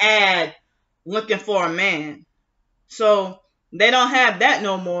up an ad looking for a man. So they don't have that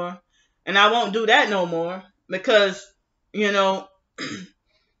no more. And I won't do that no more because, it's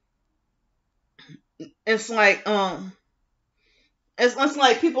like it's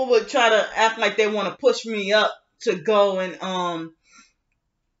like people would try to act like they want to push me up to go and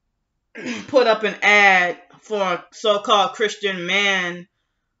put up an ad for a so-called Christian man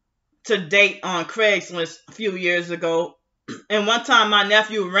to date on Craigslist a few years ago. And one time my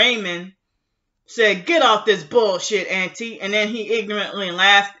nephew Raymond said, "Get off this bullshit, auntie." And then he ignorantly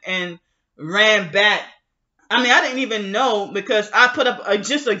laughed and ran back. I mean, I didn't even know because I put up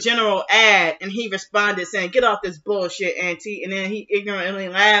just a general ad and he responded saying, "Get off this bullshit, auntie." And then he ignorantly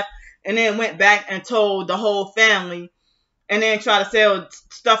laughed and then went back and told the whole family and then try to say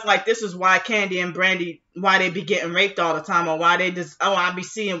stuff like this is why Candy and Brandy, why they be getting raped all the time, or why they just, oh, I be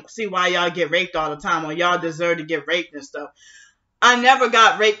see why y'all get raped all the time, or y'all deserve to get raped and stuff. I never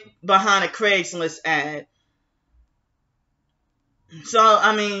got raped behind a Craigslist ad. So,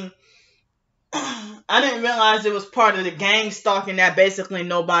 I mean, I didn't realize it was part of the gang stalking that basically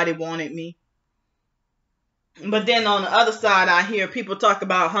nobody wanted me. But then on the other side, I hear people talk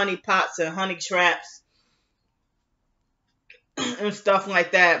about honey pots and honey traps and stuff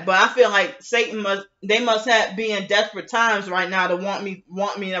like that. But I feel like Satan must be in desperate times right now to want me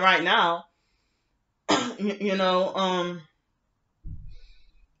right now. You know,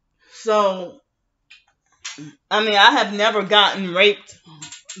 so I mean, I have never gotten raped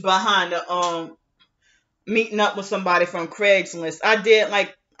behind the meeting up with somebody from Craigslist. I did,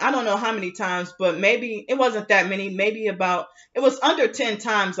 like, I don't know how many times, but maybe it wasn't that many. Maybe about, it was under 10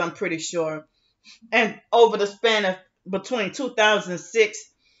 times, I'm pretty sure. And over the span of between 2006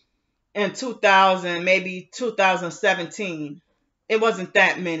 and 2000, maybe 2017, it wasn't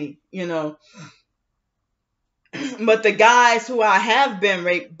that many, you know. But the guys who I have been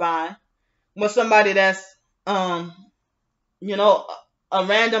raped by was somebody that's, you know, a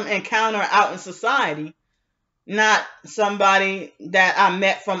random encounter out in society, not somebody that I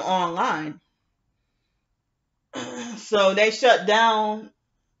met from online. So they shut down.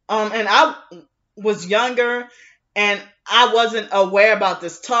 And I was younger, and I wasn't aware about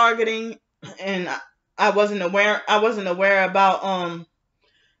this targeting, and I wasn't aware about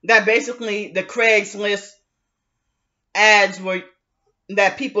that basically the Craigslist ads were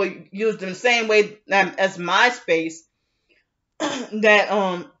that people used in the same way as MySpace.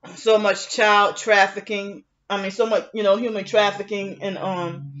 That so much child trafficking, I mean so much, you know, human trafficking, and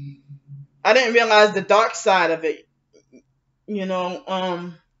I didn't realize the dark side of it, you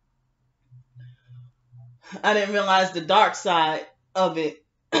know. I didn't realize the dark side of it.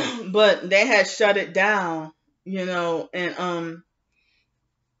 But they had shut it down, you know, and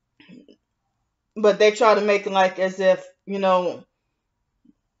but they try to make it like as if, you know,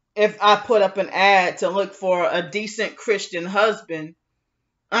 if I put up an ad to look for a decent Christian husband,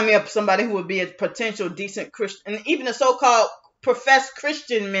 I mean, somebody who would be a potential decent Christian, and even the so-called professed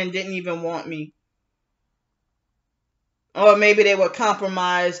Christian men didn't even want me. Or maybe they were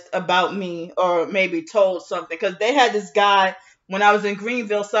compromised about me, or maybe told something. Because they had this guy, when I was in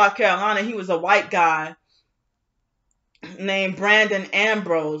Greenville, South Carolina, he was a white guy named Brandon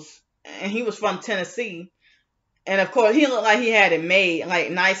Ambrose, and he was from Tennessee. And of course, he looked like he had it made, like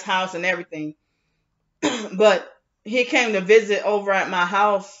nice house and everything. But he came to visit over at my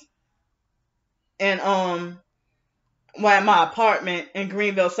house, and at my apartment in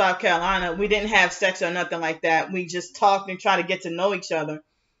Greenville, South Carolina. We didn't have sex or nothing like that. We just talked and tried to get to know each other.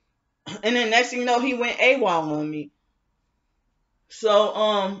 And then next thing you know, he went AWOL on me.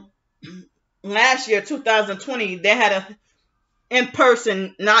 So last year, 2020, they had a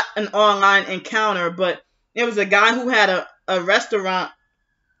in-person, not an online encounter, but it was a guy who had a restaurant,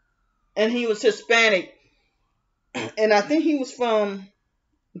 and he was Hispanic, and I think he was from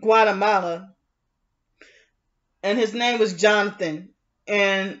Guatemala, and his name was Jonathan.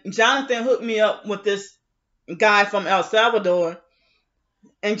 And Jonathan hooked me up with this guy from El Salvador,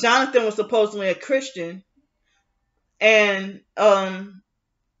 and Jonathan was supposedly a Christian, and the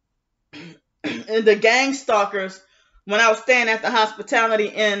gang stalkers, when I was staying at the Hospitality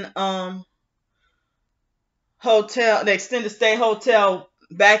Inn hotel, the extended stay hotel,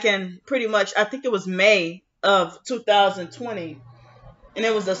 back in pretty much, I think it was May of 2020, and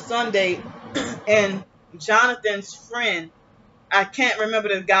it was a Sunday, and Jonathan's friend, I can't remember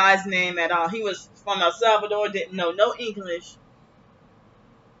the guy's name at all. He was from El Salvador, didn't know no English,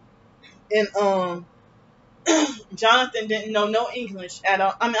 and Jonathan didn't know no English at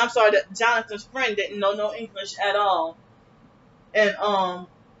all. I mean, I'm sorry, Jonathan's friend didn't know no English at all, and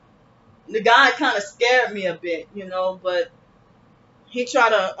the guy kind of scared me a bit, you know. But he tried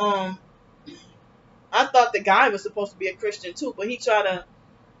to I thought the guy was supposed to be a Christian too, but he tried to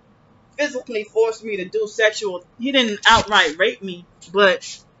physically force me to do sexual. He didn't outright rape me,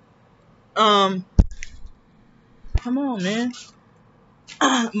 but come on, man.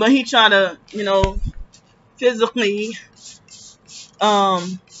 But he tried to, you know, physically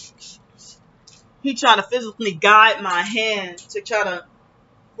guide my hand to try to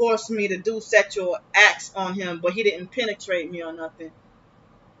force me to do sexual acts on him, but he didn't penetrate me or nothing.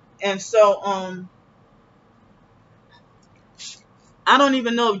 And so I don't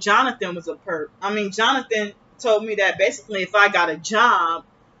even know if Jonathan was a perp. I mean, Jonathan told me that basically if I got a job,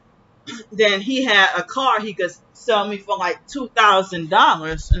 then he had a car he could sell me for like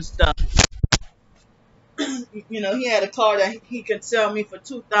 $2,000 and stuff. You know, he had a car that he could sell me for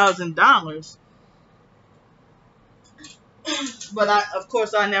 $2,000, but of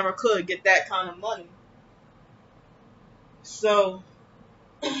course, I never could get that kind of money. So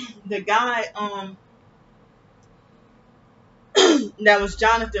the guy, that was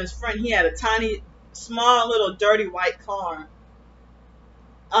Jonathan's friend, he had a tiny, small, little, dirty white car.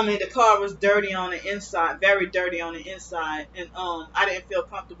 I mean, the car was dirty on the inside, very dirty on the inside, and I didn't feel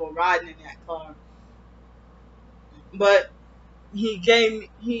comfortable riding in that car. But he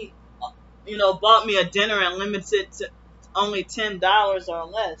bought me a dinner and limited to only $10 or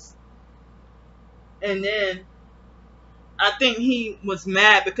less. And then I think he was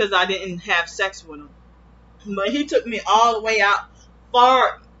mad because I didn't have sex with him. But he took me all the way out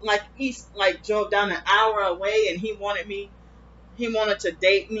far, like east, like drove down an hour away, and he wanted to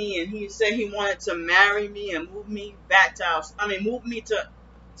date me, and he said he wanted to marry me and move me back to move me to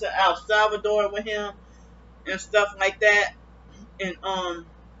El Salvador with him and stuff like that. And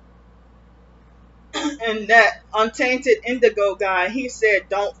and that untainted indigo guy, he said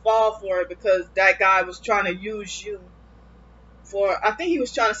don't fall for it because that guy was trying to use you for, I think he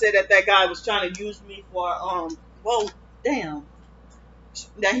was trying to say that guy was trying to use me for well, damn,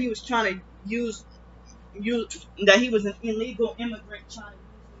 that he was trying to use that he was an illegal immigrant trying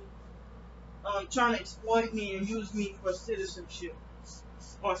to exploit me and use me for citizenship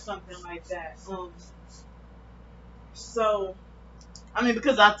or something like that. So I mean,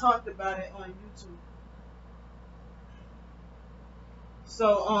 because I talked about it on YouTube.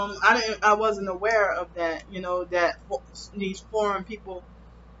 So I wasn't aware of that, that these foreign people,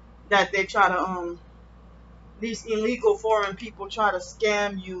 that they try to these illegal foreign people try to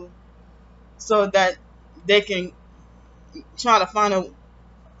scam you so that they can try to find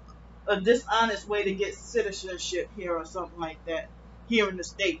a dishonest way to get citizenship here or something like that here in the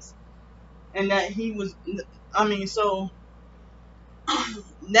States. And that he was, so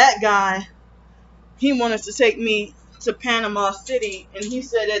that guy, he wanted to take me to Panama City, and he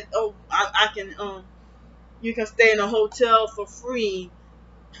said that, I can, you can stay in a hotel for free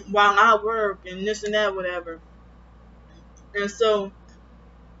while I work and this and that, whatever. And so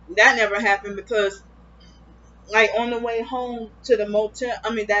that never happened because, like, on the way home to the motel,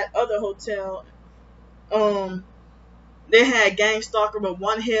 that other hotel, they had gang stalker with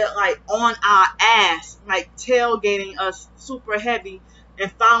one head, like, on our ass, like, tailgating us super heavy,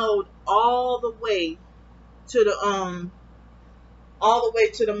 and followed all the way to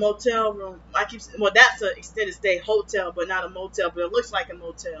the motel room. I keep saying, well, that's an extended stay hotel, but not a motel, but it looks like a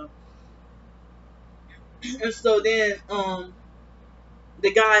motel. And so then,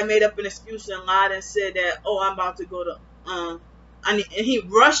 the guy made up an excuse and lied and said that, I'm about to go to, and he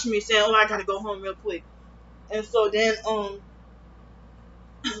rushed me saying, I gotta go home real quick. And so then,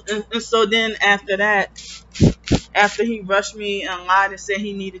 after that, after he rushed me and lied and said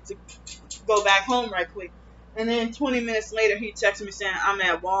he needed to go back home right quick, and then 20 minutes later, he texted me saying, I'm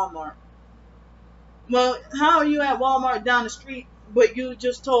at Walmart. Well, how are you at Walmart down the street, but you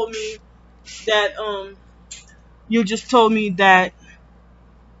just told me that,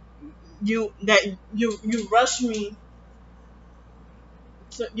 you rushed me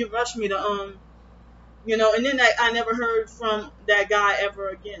to, and then I never heard from that guy ever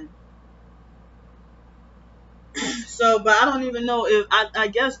again. So, but I don't even know if, I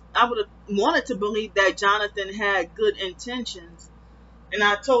guess I would have wanted to believe that Jonathan had good intentions. And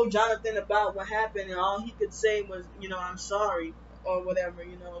I told Jonathan about what happened, and all he could say was, I'm sorry, or whatever,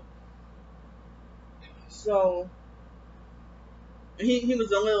 So, he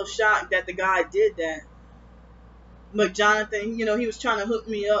was a little shocked that the guy did that. But Jonathan, he was trying to hook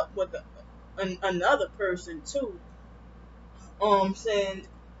me up with another person, too. Saying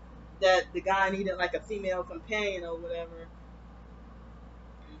that the guy needed, like, a female companion or whatever.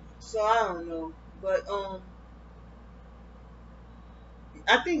 So, I don't know. But,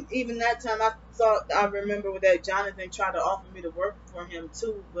 I think even that time I remember that Jonathan tried to offer me to work for him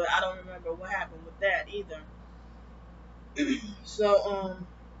too, but I don't remember what happened with that either. So,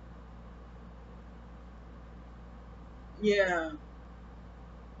 yeah.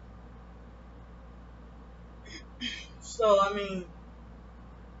 So,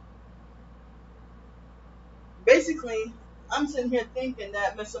 basically, I'm sitting here thinking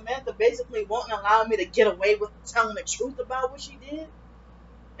that Miss Samantha basically won't allow me to get away with telling the truth about what she did.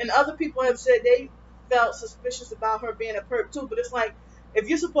 And other people have said they felt suspicious about her being a perp too. But it's like, if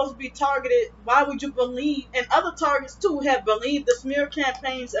you're supposed to be targeted, why would you believe? And other targets too have believed the smear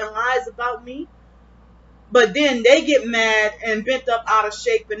campaigns and lies about me. But then they get mad and bent up out of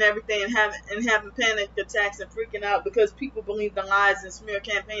shape and everything, and having panic attacks and freaking out because people believe the lies and smear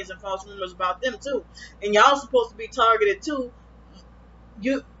campaigns and false rumors about them too. And y'all supposed to be targeted too.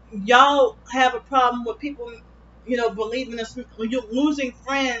 Y'all have a problem with people, believing this. You're losing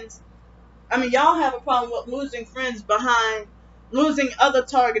friends. I mean, y'all have a problem with losing friends behind losing other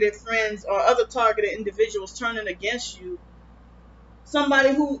targeted friends or other targeted individuals turning against you.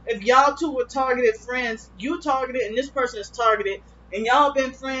 Somebody who, if y'all two were targeted friends, you targeted and this person is targeted, and y'all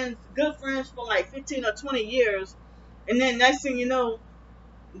been friends, good friends for like 15 or 20 years, and then next thing you know,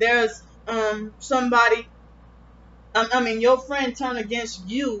 there's somebody, your friend turn against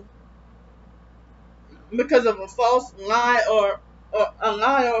you because of a false lie or a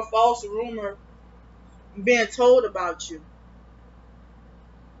lie or a false rumor being told about you,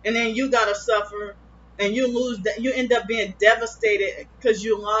 and then you gotta suffer, and you lose that. You end up being devastated because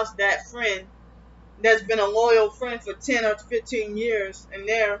you lost that friend that's been a loyal friend for 10 or 15 years, and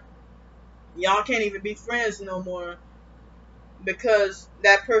y'all can't even be friends no more because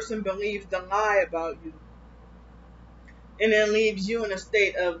that person believes the lie about you, and then leaves you in a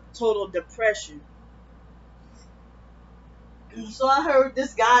state of total depression. So I heard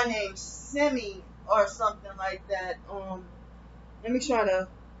this guy named Semmie or something like that. Let me try to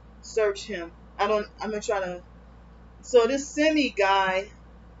search him. I'm gonna try to. So this Semmie guy,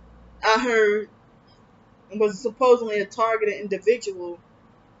 I heard, was supposedly a targeted individual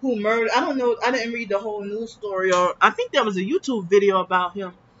who murdered. I don't know. I didn't read the whole news story, or I think there was a YouTube video about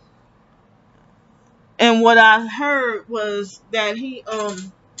him. And what I heard was that he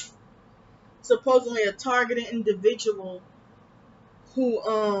supposedly a targeted individual who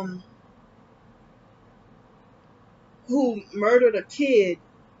who murdered a kid,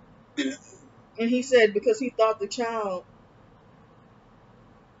 and he said because he thought the child.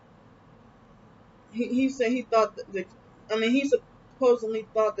 He said he thought he supposedly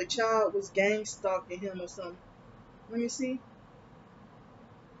thought the child was gang stalking him or something. Let me see.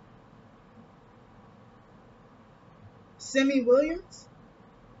 Semmie Williams?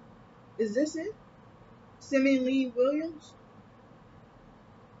 Is this it? Semmie Lee Williams?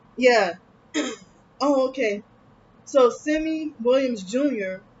 Yeah. Oh, okay. So Semmie Williams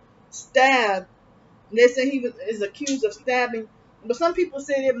Jr. stabbed. They say is accused of stabbing, but some people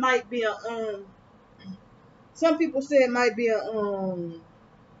say it might be a Some people say it might be a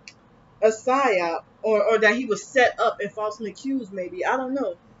psyop, or that he was set up and falsely accused. Maybe, I don't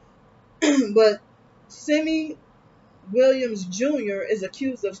know. But Semmie Williams Jr. is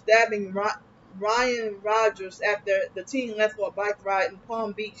accused of stabbing Ryan Rogers after the teen left for a bike ride in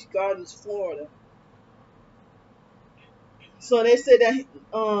Palm Beach Gardens, Florida. So they said that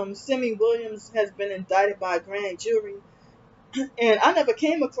Semmie Williams has been indicted by a grand jury, and I never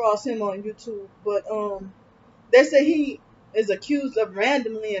came across him on YouTube, but they say he is accused of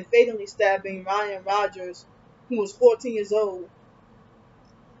randomly and fatally stabbing Ryan Rogers, who was 14 years old,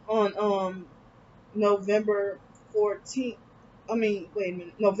 on November 14th. Wait a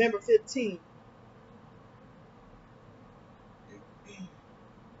minute, November 15th.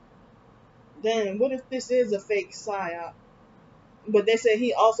 Then what if this is a fake psyop? But they say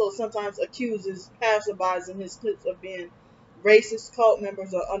he also sometimes accuses passerbys in his clips of being racist, cult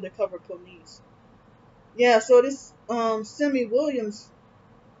members, or undercover police. Yeah, so this Semmie Williams,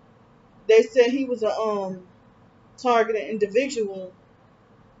 they said he was a targeted individual,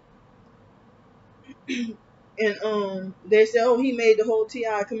 and they said, oh, he made the whole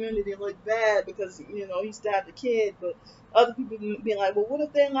TI community look bad because he stabbed the kid, but other people be like, well, what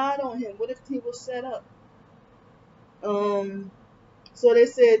if they lied on him? What if he was set up? So they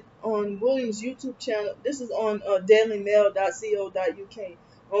said on Williams' YouTube channel, this is on dailymail.co.uk.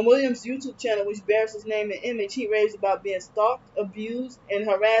 On Williams' YouTube channel, which bears his name and image, he raves about being stalked, abused, and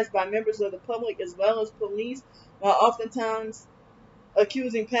harassed by members of the public as well as police, while oftentimes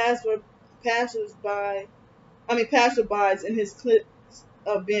accusing passerbys in his clips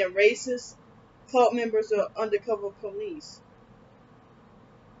of being racist, cult members, or undercover police.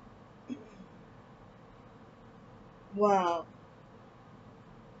 Wow.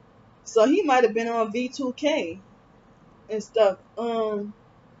 So he might have been on V2K and stuff.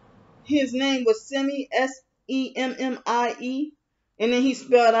 His name was Semmie, Semmie, and then he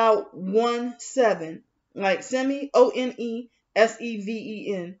spelled out 17, like Semmie,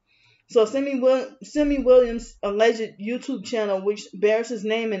 Oneseven. So Semmie Williams' alleged YouTube channel, which bears his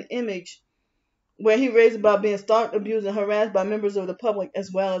name and image, where he raves about being stalked, abused, and harassed by members of the public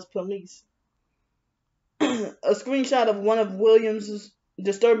as well as police. A screenshot of one of Williams'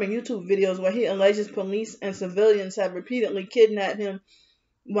 disturbing YouTube videos where he alleges police and civilians have repeatedly kidnapped him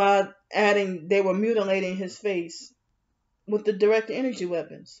while adding they were mutilating his face with the direct energy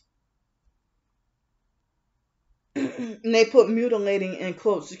weapons. And they put mutilating in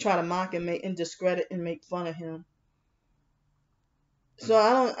quotes to try to mock and make and discredit and make fun of him. So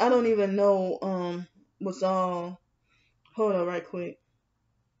I don't even know what's all. Hold on right quick.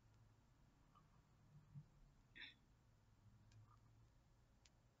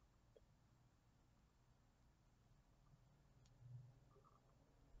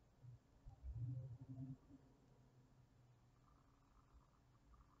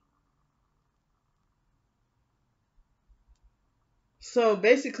 So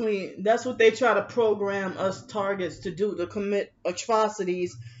basically, that's what they try to program us targets to do, to commit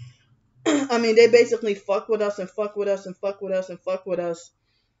atrocities. I mean, they basically fuck with us and fuck with us and fuck with us and fuck with us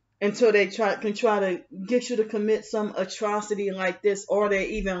until they can try to get you to commit some atrocity like this, or they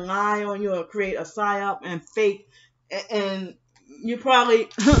even lie on you or create a psyop and fake, and you probably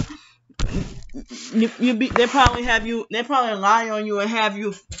they probably lie on you and have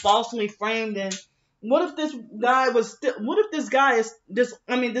you falsely framed. And what if this guy was still, what if this guy is this,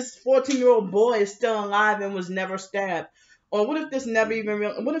 I mean, this 14-year-old boy is still alive and was never stabbed? Or what if this never even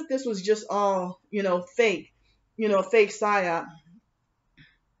real, what if this was just all, fake, fake psyop?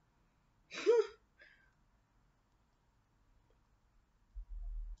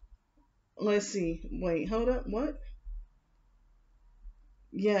 Let's see. Wait, hold up. What?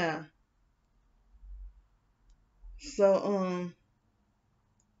 Yeah. So,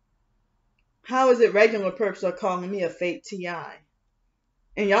 how is it regular perps are calling me a fake TI?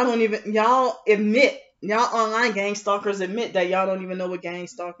 And y'all admit, y'all online gang stalkers admit that y'all don't even know what gang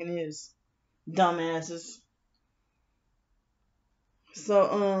stalking is. Dumbasses.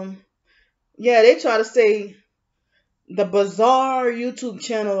 So, yeah, they try to say the bizarre YouTube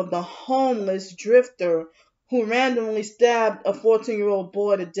channel of the homeless drifter who randomly stabbed a 14-year-old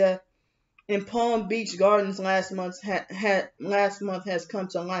boy to death in Palm Beach Gardens last month has come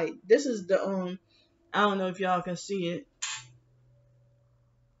to light. This is the I don't know if y'all can see it.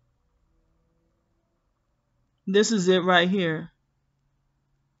 This is it right here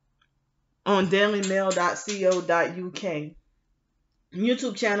on dailymail.co.uk.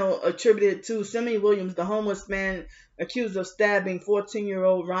 YouTube channel attributed to Semmie Williams, the homeless man accused of stabbing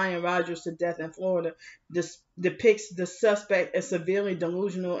 14-year-old Ryan Rogers to death in Florida, depicts the suspect as severely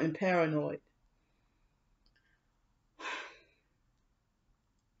delusional and paranoid.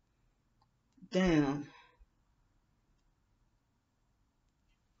 Damn.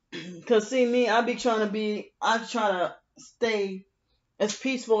 Cause see me, I try to stay as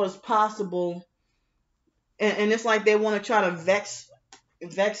peaceful as possible, and it's like they want to try to vex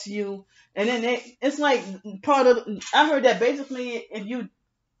you, and then it's like part of. I heard that basically,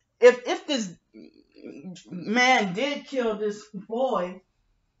 if this man did kill this boy,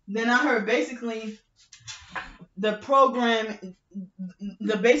 then I heard basically the program,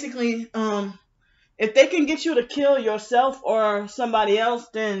 if they can get you to kill yourself or somebody else,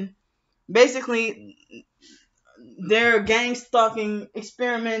 then basically their gang stalking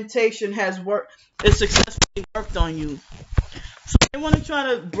experimentation has worked. It successfully worked on you. So they want to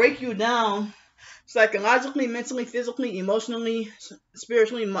try to break you down psychologically, mentally, physically, emotionally,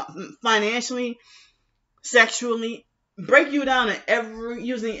 spiritually, financially, sexually. Break you down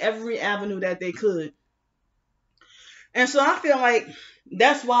using every avenue that they could. And so I feel like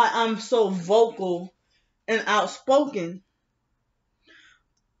that's why I'm so vocal and outspoken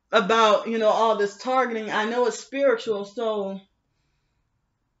about, all this targeting. I know it's spiritual, so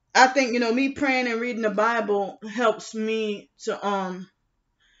I think, me praying and reading the Bible helps me to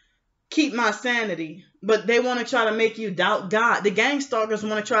keep my sanity. But they want to try to make you doubt God. The gang stalkers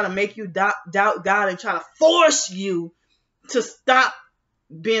want to try to make you doubt God and try to force you to stop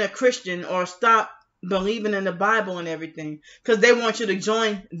being a Christian or stop believing in the Bible and everything, because they want you to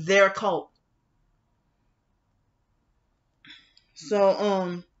join their cult.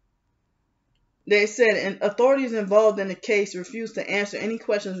 So they said, and authorities involved in the case refused to answer any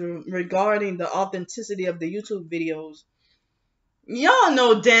questions regarding the authenticity of the YouTube videos. Y'all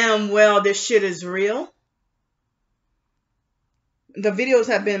know damn well this shit is real. The videos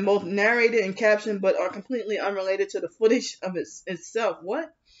have been both narrated and captioned, but are completely unrelated to the footage of itself.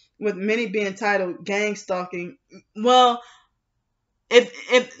 What? With many being titled gang stalking. Well,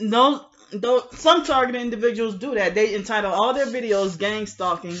 if those some targeted individuals do that, they entitle all their videos gang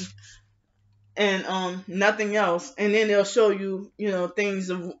stalking and nothing else, and then they'll show you, things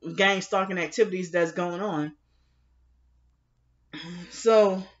of gang stalking activities that's going on.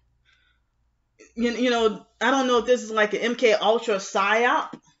 So I don't know if this is like an MK Ultra psyop,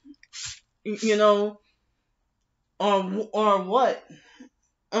 or what.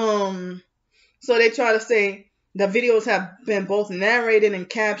 So they try to say the videos have been both narrated and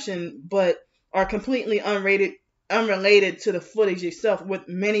captioned, but are completely unrelated to the footage itself, with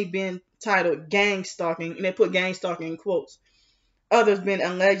many being titled gang stalking, and they put gang stalking in quotes. Others being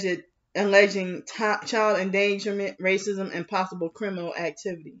alleging child endangerment, racism, and possible criminal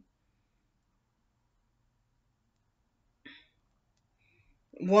activity.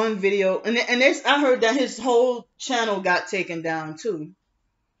 One video, and this, I heard that his whole channel got taken down too.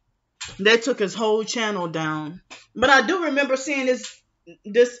 They took his whole channel down. But I do remember seeing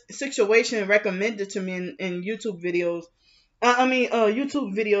this situation recommended to me in YouTube videos.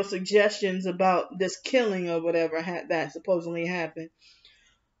 YouTube video suggestions about this killing or whatever that supposedly happened.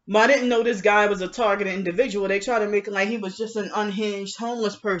 But I didn't know this guy was a targeted individual. They tried to make it like he was just an unhinged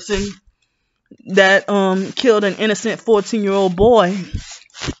homeless person that killed an innocent 14-year-old boy.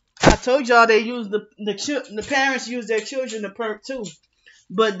 I told y'all they use the parents use their children to perp too,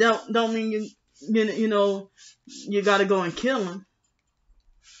 but don't mean you gotta go and kill them.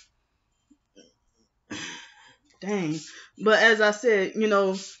 Dang. But as I said,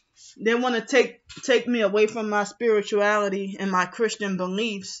 they want to take me away from my spirituality and my Christian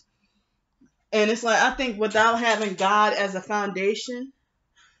beliefs. And it's like, I think without having God as a foundation,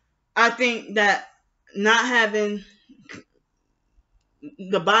 I think that not having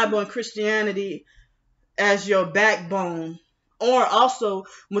the Bible and Christianity as your backbone, or also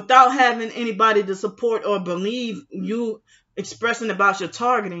without having anybody to support or believe you expressing about your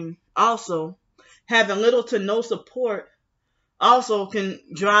targeting, also having little to no support also can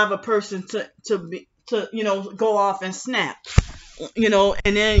drive a person to go off and snap,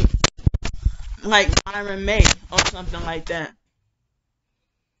 and then like Myron May or something like that.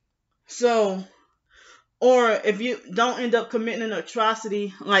 So, or if you don't end up committing an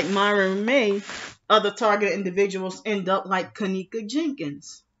atrocity like Myron May, other targeted individuals end up like Kanika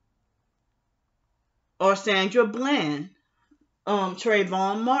Jenkins or Sandra Bland,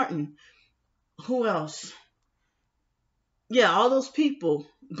 Trayvon Martin. Who else? Yeah, all those people.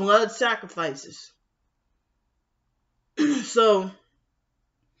 Blood sacrifices. So,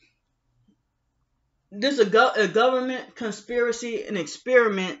 this is a government conspiracy, an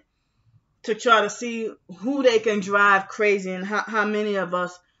experiment to try to see who they can drive crazy and how many of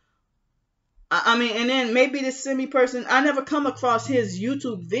us. And then maybe this Semmie person, I never come across his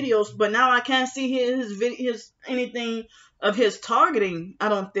YouTube videos, but now I can't see his anything of his targeting, I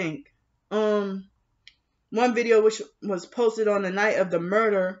don't think. One video which was posted on the night of the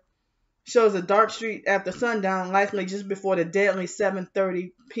murder shows a dark street after sundown, likely just before the deadly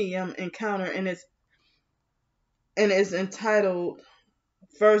 7:30 p.m. encounter, and it's entitled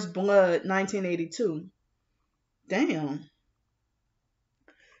First Blood 1982. Damn.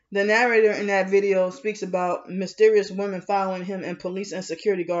 The narrator in that video speaks about mysterious women following him and police and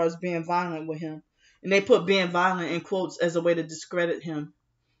security guards being violent with him. And they put being violent in quotes as a way to discredit him.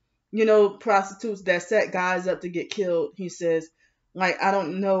 Prostitutes that set guys up to get killed, he says. Like, I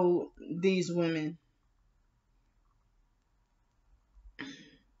don't know these women.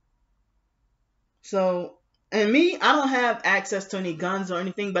 So, and me, I don't have access to any guns or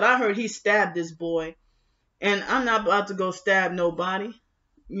anything, but I heard he stabbed this boy. And I'm not about to go stab nobody.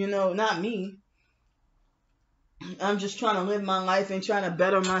 Not me. I'm just trying to live my life and trying to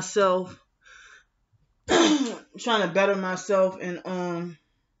better myself. Trying to better myself, and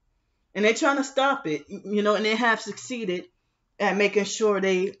they're trying to stop it, and they have succeeded at making sure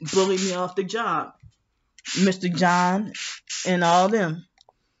they bully me off the job. Mr. John and all them.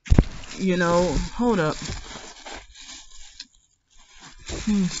 Hold up.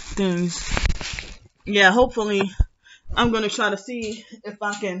 These things. Yeah, hopefully I'm going to try to see if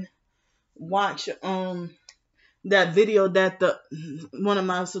I can watch that video that one of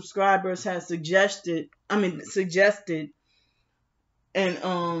my subscribers has suggested, and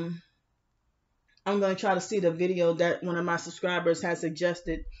I'm going to try to see the video that one of my subscribers has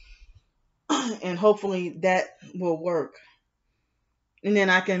suggested, and hopefully that will work, and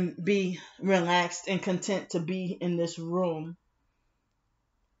then I can be relaxed and content to be in this room.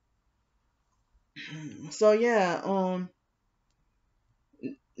 So yeah,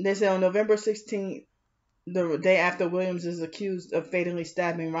 they say on November 16th, the day after Williams is accused of fatally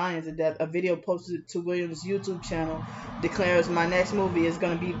stabbing Ryan to death, a video posted to Williams' YouTube channel declares, "My next movie is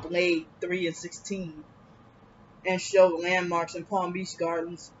going to be Blade 3 and 16, and show landmarks in Palm Beach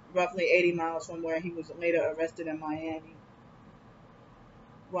Gardens, roughly 80 miles from where he was later arrested in Miami."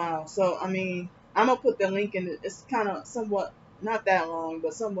 Wow. So, I'm going to put the link in. It's kind of somewhat, not that long,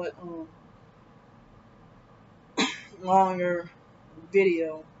 but somewhat longer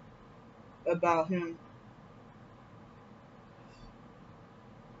video about him.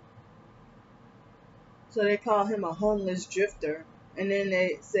 So they call him a homeless drifter. And then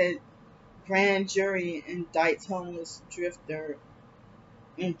they said grand jury indicts homeless drifter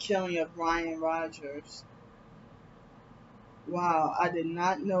in killing of Ryan Rogers. Wow, I did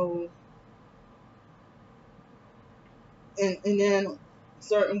not know. And then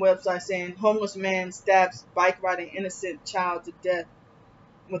certain websites saying homeless man stabs bike riding innocent child to death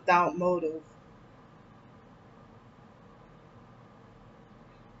without motive.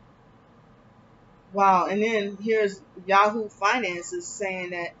 Wow, and then here's Yahoo Finances saying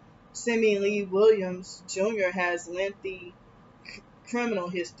that Semmie Lee Williams Jr. has lengthy criminal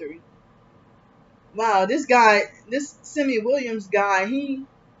history. Wow, this guy, this Semmie Williams guy, he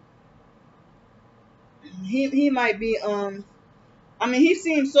might be I mean, he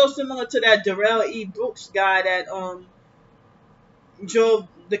seems so similar to that Darrell E. Brooks guy that drove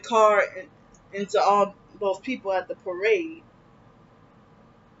the car into all those people at the parade.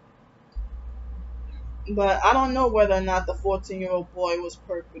 But I don't know whether or not the 14-year-old boy was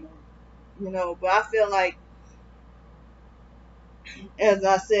perping but I feel like, as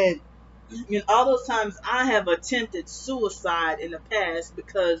I said, all those times I have attempted suicide in the past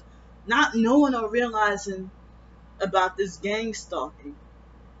because not knowing or realizing about this gang stalking,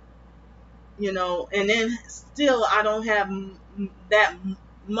 and then still I don't have that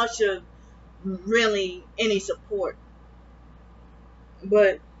much of really any support.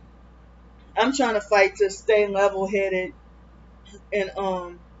 But I'm trying to fight to stay level headed, and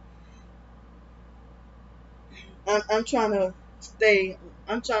I'm trying to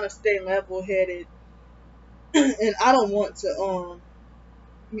stay level headed, and I don't want to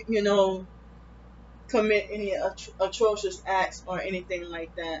you know commit any atrocious acts or anything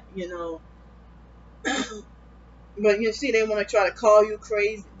like that. But you see, they want to try to call you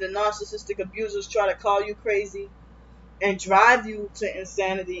crazy. The narcissistic abusers try to call you crazy and drive you to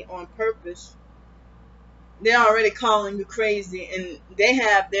insanity on purpose. They're already calling you crazy, and they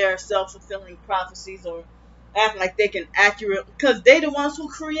have their self-fulfilling prophecies, or act like they can accurate, because they're the ones who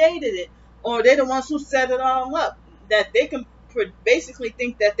created it, or they're the ones who set it all up, that they can basically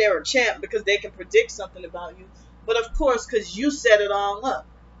think that they're a champ because they can predict something about you. But of course, because you set it all up.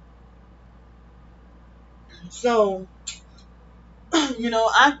 So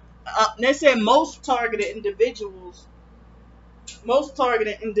they say I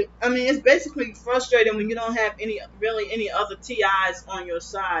mean, it's basically frustrating when you don't have any other TIs on your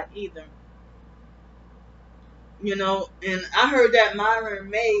side either. And I heard that Myron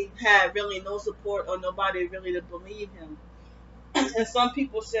May had really no support or nobody really to believe him. And some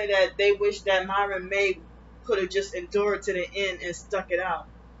people say that they wish that Myron May could have just endured to the end and stuck it out.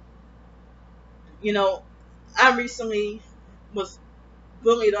 I recently was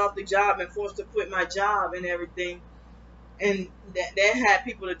bullied off the job and forced to quit my job and everything. And that had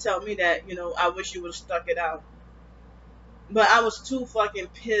people to tell me that, I wish you would have stuck it out. But I was too fucking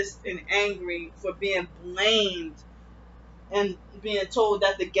pissed and angry for being blamed and being told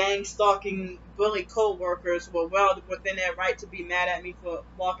that the gang stalking bully co-workers were well within their right to be mad at me for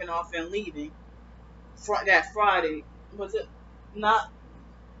walking off and leaving. That Friday. Was it not?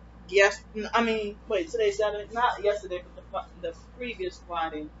 Yes. I mean, wait, today's Saturday? Not yesterday, but the previous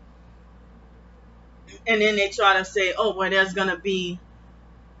Friday. And then they try to say, oh, well, there's gonna be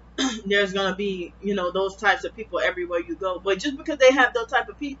those types of people everywhere you go. But just because they have those types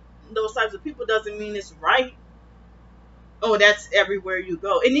of people doesn't mean it's right. Oh, that's everywhere you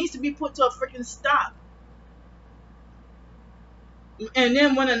go. It needs to be put to a freaking stop. And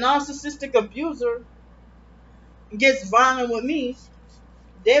then when a narcissistic abuser gets violent with me,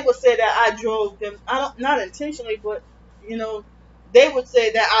 they would say that I drove them. I don't, not intentionally, but you know, they would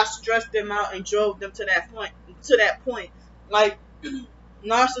say that I stressed them out and drove them to that point. Like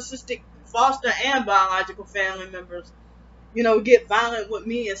narcissistic foster and biological family members, get violent with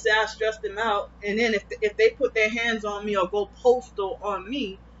me and say I stressed them out. And then if they put their hands on me or go postal on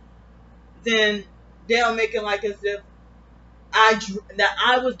me, then they'll make it like as if that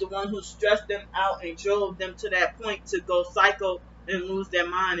I was the one who stressed them out and drove them to that point to go psycho and lose their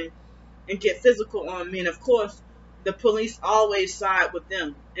mind and get physical on me. And of course, the police always side with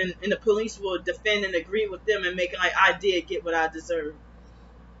them, and the police will defend and agree with them and make it like I did get what I deserved.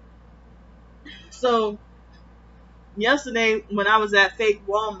 So yesterday when I was at fake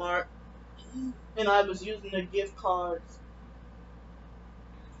Walmart and I was using the gift cards,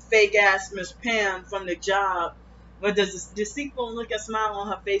 fake ass Miss Pam from the job, with this deceitful look and smile on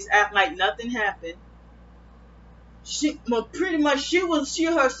her face, act like nothing happened. Pretty much she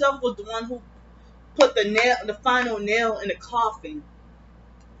herself was the one who put the final nail in the coffin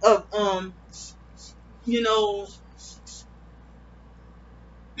of you know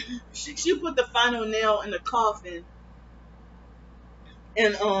she put the final nail in the coffin,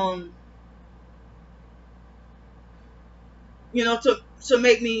 and to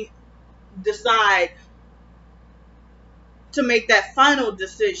make me decide, to make that final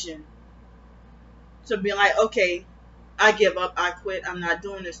decision, to be like, okay, I give up, I quit, I'm not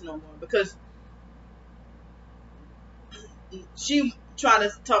doing this no more. Because she tried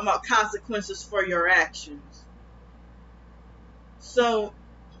to talk about consequences for your actions. So,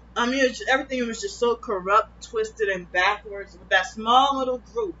 I mean, everything was just so corrupt, twisted, and backwards with that small little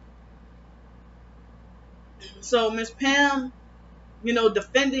group. So Miss Pam,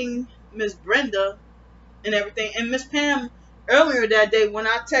 defending Miss Brenda and everything. And Miss Pam, earlier that day, when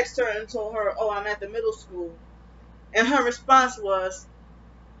I texted her and told her, oh, I'm at the middle school, and her response was,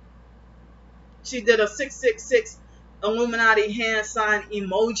 she did a 666 Illuminati hand sign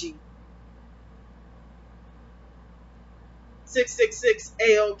emoji. 666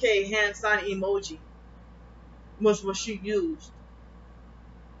 AOK hand sign emoji was what she used.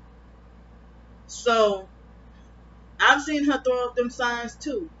 So I've seen her throw up them signs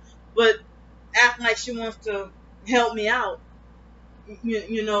too, but acting like she wants to help me out,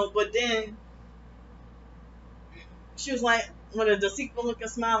 but then she was like, with a deceitful looking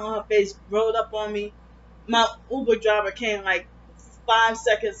smile on her face, rolled up on me. My Uber driver came like 5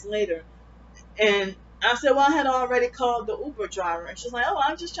 seconds later, and I said, well, I had already called the Uber driver, and she's like, oh,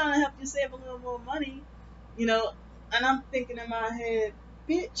 I'm just trying to help you save a little more money, and I'm thinking in my head,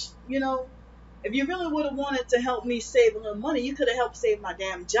 bitch, if you really would have wanted to help me save a little money, you could have helped save my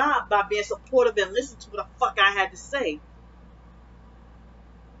damn job by being supportive and listening to what the fuck I had to say.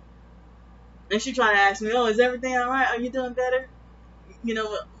 And she tried to ask me, oh, is everything all right? Are you doing better?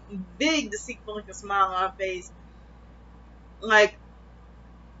 Big deceitful looking smile on her face. Like,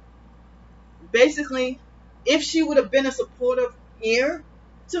 basically, if she would have been a supportive ear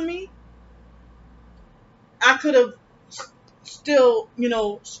to me, I could have still,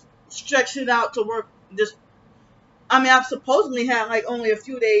 stretched it out to work this. I mean, I've supposedly had like only a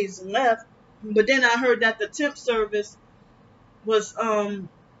few days left, but then I heard that the temp service was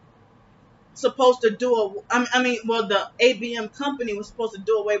supposed to do the ABM company was supposed to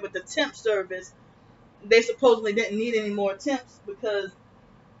do away with the temp service. They supposedly didn't need any more temps because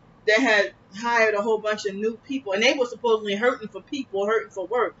they had hired a whole bunch of new people, and they were supposedly hurting for people, hurting for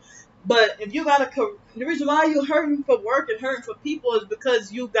work. But if you the reason why you're hurting for work and hurting for people is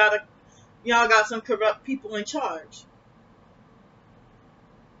because y'all got some corrupt people in charge.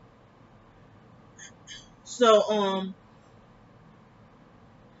 So,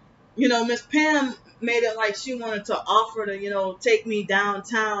 Miss Pam made it like she wanted to offer to, take me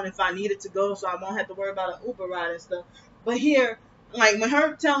downtown if I needed to go, so I won't have to worry about an Uber ride and stuff. But here, like, when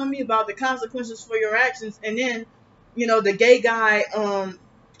her telling me about the consequences for your actions, and then, the gay guy,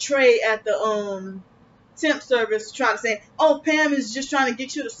 Trey at the temp service trying to say, oh, Pam is just trying to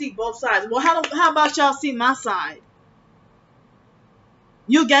get you to see both sides. Well, how about y'all see my side?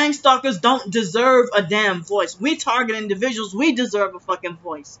 You gang stalkers don't deserve a damn voice. We target individuals. We deserve a fucking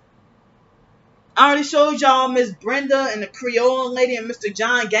voice. I already showed y'all Miss Brenda and the Creole lady and Mr.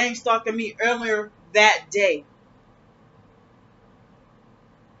 John gang stalking me earlier that day.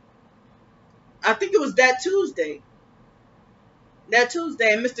 I think it was that Tuesday.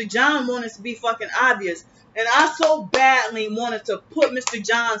 And Mr. John wanted to be fucking obvious. And I so badly wanted to put Mr.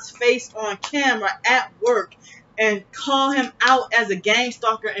 John's face on camera at work and call him out as a gang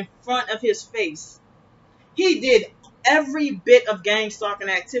stalker in front of his face. He did every bit of gang stalking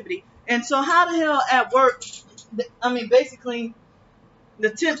activity. And so how the hell at work, basically,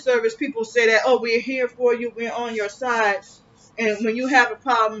 the temp service people say that, oh, we're here for you, we're on your side. And when you have a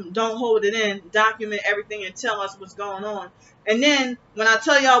problem, don't hold it in. Document everything and tell us what's going on. And then when I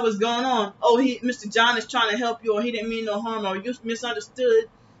tell y'all what's going on, oh, Mr. John is trying to help you, or he didn't mean no harm, or you misunderstood,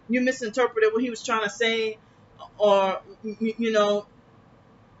 you misinterpreted what he was trying to say, or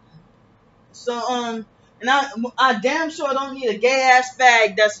So and I damn sure don't need a gay ass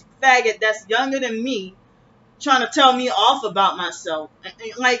faggot that's younger than me trying to tell me off about myself.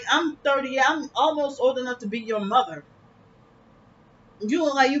 Like, I'm 30, I'm almost old enough to be your mother. You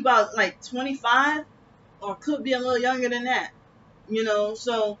look like you about like 25, or could be a little younger than that.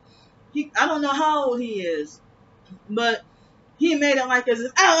 So I don't know how old he is, but he made it like as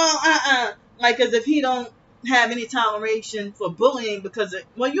if like as if he don't have any toleration for bullying, because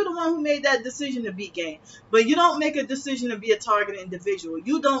you're the one who made that decision to be gay, but you don't make a decision to be a targeted individual.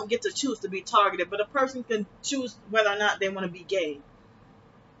 You don't get to choose to be targeted, but a person can choose whether or not they want to be gay.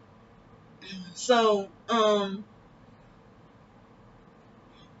 So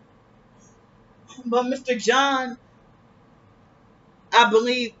but Mr. John I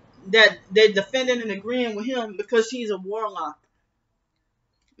believe that they're defending and agreeing with him because he's a warlock.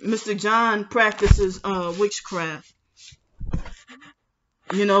 Mr. John practices witchcraft,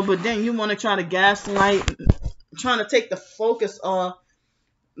 but then you want to try to gaslight, trying to take the focus off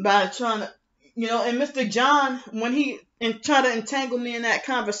by trying to, and Mr. John, when he tried to entangle me in that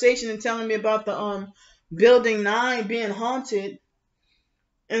conversation and telling me about the building 9 being haunted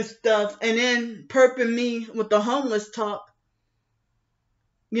and stuff, and then perping me with the homeless talk.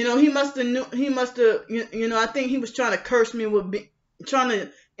 He must have knew. He must have. I think he was trying to curse me trying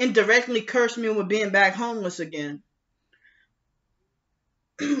to indirectly curse me with being back homeless again.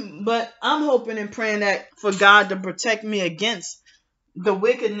 But I'm hoping and praying that for God to protect me against the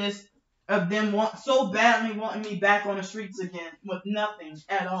wickedness of them so badly wanting me back on the streets again with nothing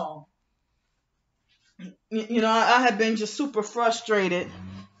at all. I have been just super frustrated.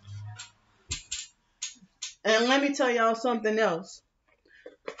 And let me tell y'all something else.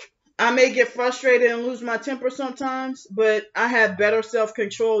 I may get frustrated and lose my temper sometimes, but I have better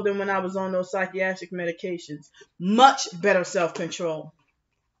self-control than when I was on those psychiatric medications. Much better self-control.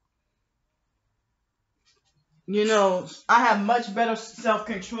 I have much better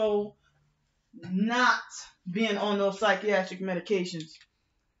self-control not being on those psychiatric medications.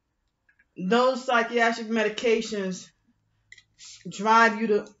 Those psychiatric medications drive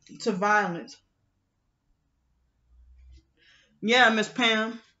you to violence. Yeah, Miss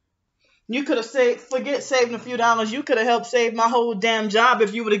Pam. You could have forget saving a few dollars. You could have helped save my whole damn job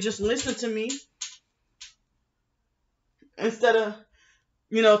if you would have just listened to me. Instead of,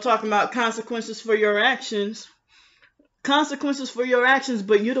 talking about consequences for your actions. Consequences for your actions,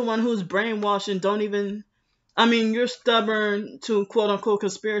 but you're the one who's brainwashed and you're stubborn to quote unquote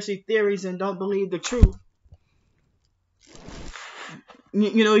conspiracy theories and don't believe the truth.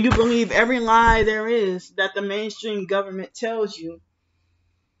 You believe every lie there is that the mainstream government tells you.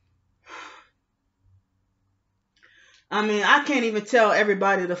 I can't even tell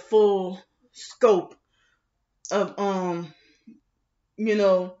everybody the full scope of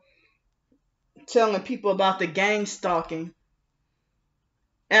telling people about the gang stalking.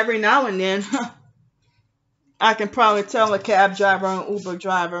 Every now and then, I can probably tell a cab driver or an Uber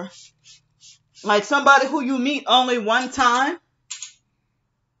driver. Like somebody who you meet only one time,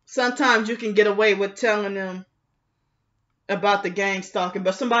 sometimes you can get away with telling them about the gang stalking.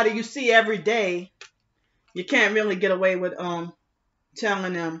 But somebody you see every day, you can't really get away with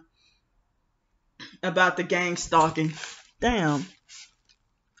telling them about the gang stalking. Damn.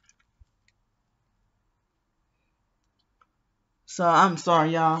 So I'm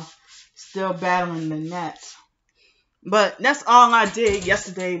sorry, y'all. Still battling the gnats. But that's all I did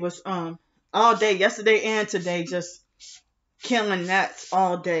yesterday was all day yesterday and today just killing gnats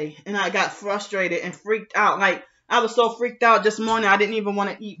all day. And I got frustrated and freaked out. Like I was so freaked out this morning I didn't even want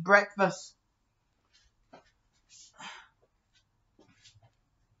to eat breakfast.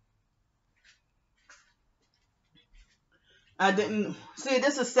 I didn't see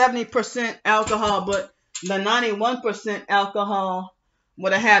this is 70% alcohol, but the 91% alcohol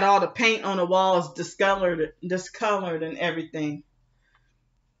would have had all the paint on the walls discolored and everything.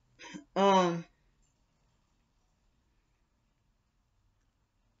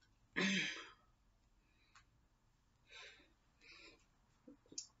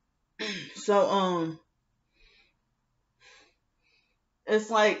 So it's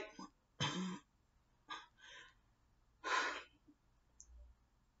like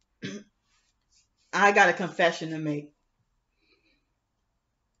I got a confession to make.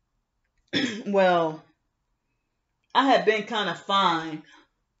 Well, I had been kind of fine.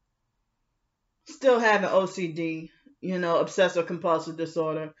 Still having OCD, obsessive compulsive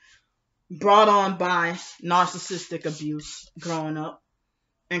disorder, brought on by narcissistic abuse growing up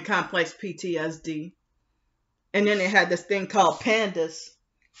and complex PTSD. And then they had this thing called pandas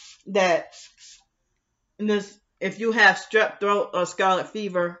that if you have strep throat or scarlet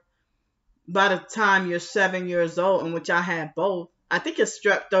fever by the time you're 7 years old, in which I had both. I think it's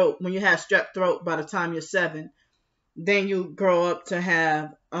strep throat. When you have strep throat by the time you're 7, then you grow up to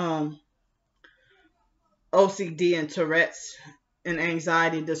have OCD and Tourette's and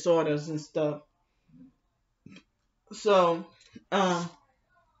anxiety disorders and stuff. So, yeah,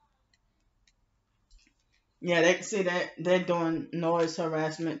 they can see that they're doing noise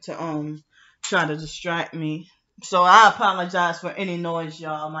harassment to try to distract me. So I apologize for any noise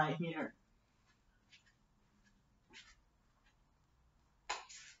y'all might hear.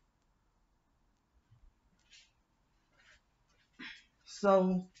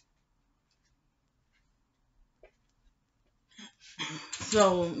 So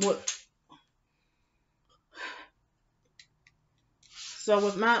what So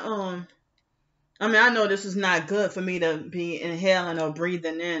with my I mean, I know this is not good for me to be inhaling or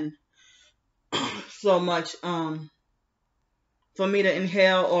breathing in so much for me to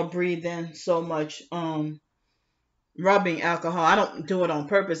inhale or breathe in so much rubbing alcohol. I don't do it on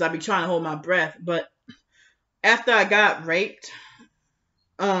purpose. I be trying to hold my breath, but after I got raped,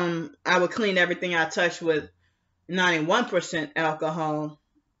 I would clean everything I touched with 91% alcohol.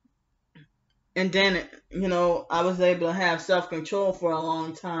 And then, I was able to have self-control for a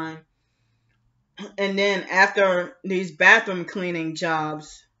long time. And then after these bathroom cleaning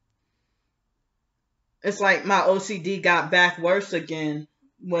jobs, it's like my OCD got back worse again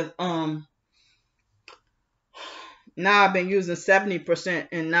with now I've been using 70%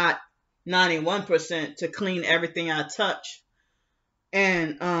 and not 91% to clean everything I touch.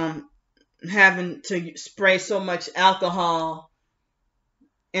 And having to spray so much alcohol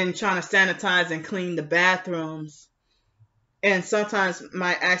and trying to sanitize and clean the bathrooms. And sometimes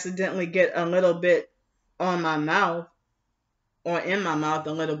might accidentally get a little bit on my mouth or in my mouth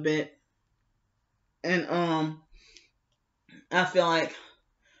a little bit. And I feel like,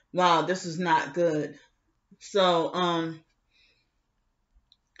 wow, this is not good. So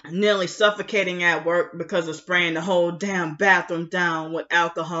nearly suffocating at work because of spraying the whole damn bathroom down with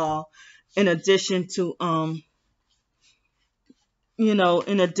alcohol, in addition to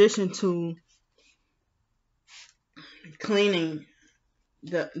cleaning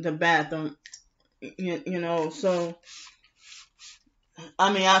the bathroom. So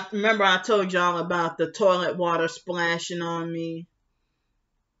I mean, I remember I told y'all about the toilet water splashing on me,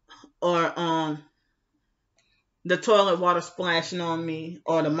 or the toilet water splashing on me,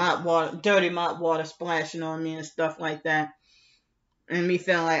 or the dirty mop water splashing on me and stuff like that. And me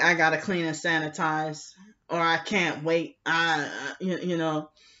feeling like I gotta clean and sanitize, or I can't wait.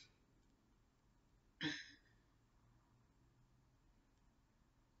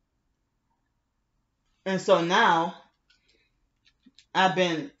 And so now I've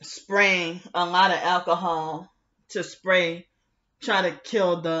been spraying a lot of alcohol to try to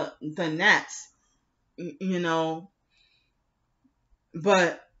kill the gnats,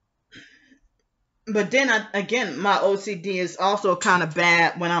 But then again, my OCD is also kind of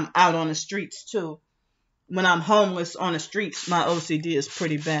bad when I'm out on the streets too. When I'm homeless on the streets, my OCD is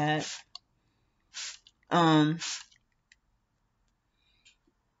pretty bad.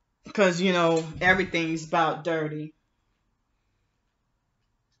 Because everything's about dirty.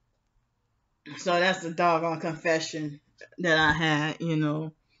 So that's the doggone confession that I had,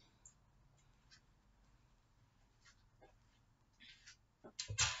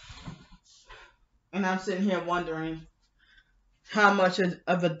 And I'm sitting here wondering how much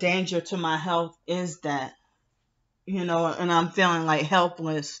of a danger to my health is that, and I'm feeling like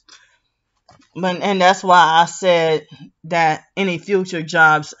helpless. And that's why I said that any future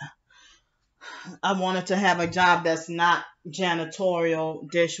jobs, I wanted to have a job that's not janitorial,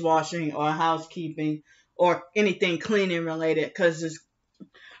 dishwashing, or housekeeping, or anything cleaning related, because it's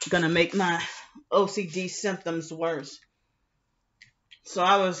going to make my OCD symptoms worse. So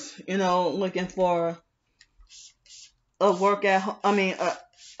I was, looking for a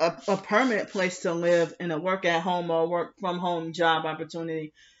permanent place to live and a work at home or work from home job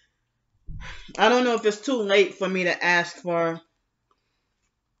opportunity. I don't know if it's too late for me to ask for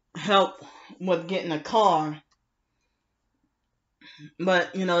help with getting a car,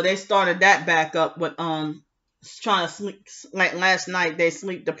 but they started that back up with trying to sleep. Like last night, they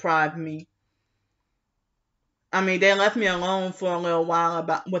sleep deprived me. I mean, they left me alone for a little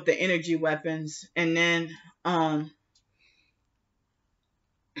while with the energy weapons, and then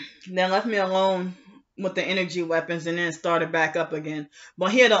they left me alone with the energy weapons, and then started back up again.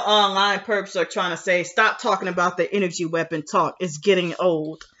 But here the online perps are trying to say, stop talking about the energy weapon talk. It's getting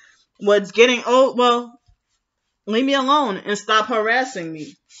old. What's getting old? Well, leave me alone and stop harassing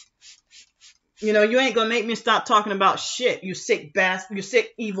me. You ain't gonna make me stop talking about shit, you sick bastard, you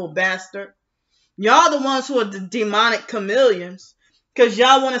sick evil bastard. Y'all the ones who are the demonic chameleons, because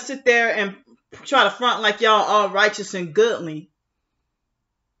y'all want to sit there and try to front like y'all all righteous and goodly.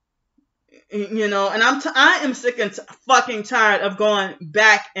 And I am sick and fucking tired of going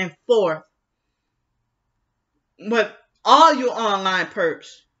back and forth with all you online perps.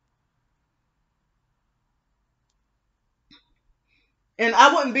 And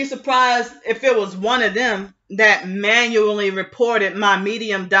I wouldn't be surprised if it was one of them that manually reported my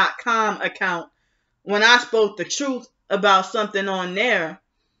Medium.com account when I spoke the truth about something on there.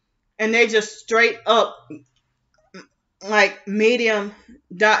 And they just straight up, like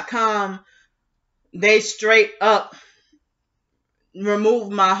Medium.com, they straight up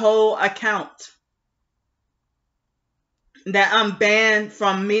removed my whole account. that I'm banned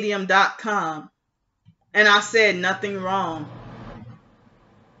from medium.com, and I said nothing wrong.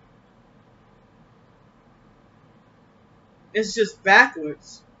 It's just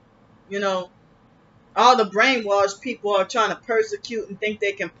backwards. You know, all the brainwashed people are trying to persecute and think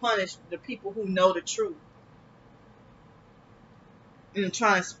they can punish the people who know the truth and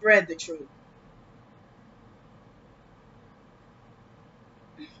trying to spread the truth.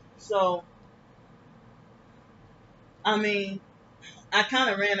 So, I mean, I kind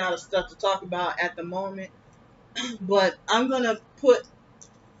of ran out of stuff to talk about at the moment, but I'm gonna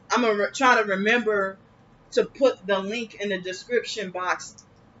try to remember to put the link in the description box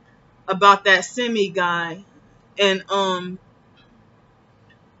about that Semmie guy, and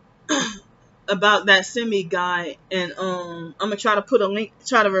about that Semmie guy, and I'm gonna try to put a link,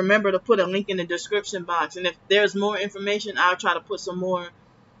 try to remember to put a link in the description box, and if there's more information, I'll try to put some more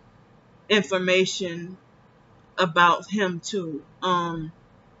information about him too.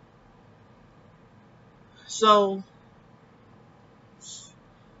 So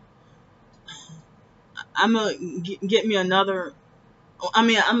I'm gonna get me another. I'm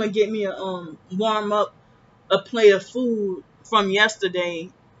gonna get me a warm up a plate of food from yesterday.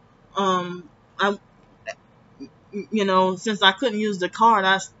 I since I couldn't use the card,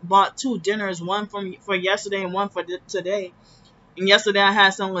 I bought two dinners, one for yesterday and one for today. And yesterday I had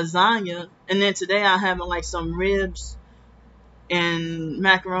some lasagna, and then today I have like some ribs and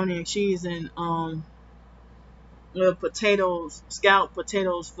macaroni and cheese and little potatoes, scalloped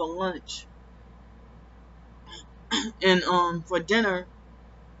potatoes for lunch. And for dinner,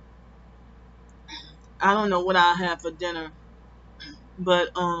 I don't know what I have for dinner,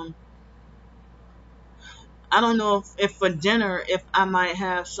 but I don't know if for dinner if I might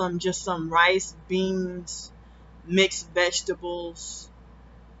have some rice, beans, mixed vegetables,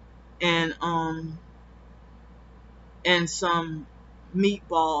 and some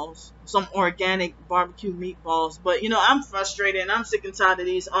meatballs, some organic barbecue meatballs. But I'm frustrated and I'm sick and tired of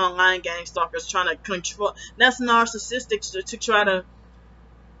these online gang stalkers trying to control. That's narcissistic to try to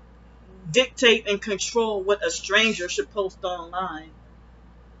dictate and control what a stranger should post online.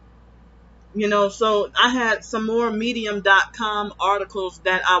 So I had some more medium.com articles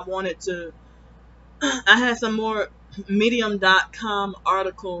that I wanted to I had some more medium.com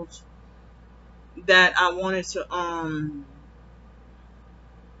articles that I wanted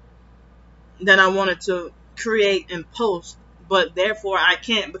to create and post, but therefore I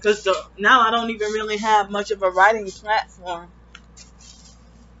can't because now I don't even really have much of a writing platform.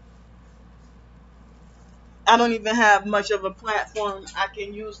 I don't even have much of a platform I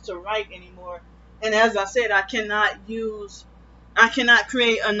can use to write anymore. And as I said, I cannot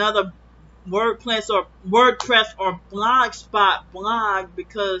create another WordPress or Blogspot blog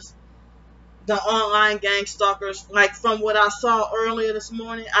because the online gang stalkers, like from what I saw earlier this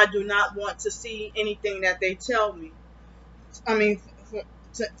morning, I do not want to see anything that they tell me. I mean,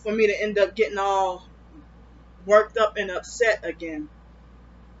 for me to end up getting all worked up and upset again.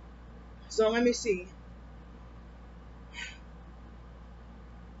 So let me see.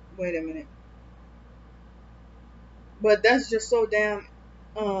 Wait a minute. But that's just so damn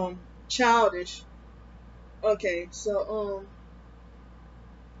childish. Okay, so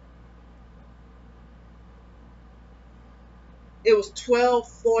it was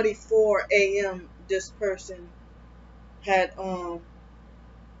 12:44 a.m. this person had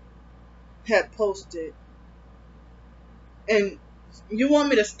posted. And you want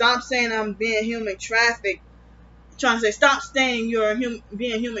me to stop saying I'm being human trafficked? Trying to say stop saying you're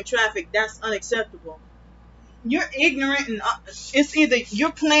being human trafficked. That's unacceptable. You're ignorant, and it's either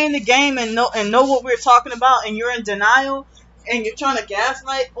you're playing the game and know what we're talking about, and you're in denial, and you're trying to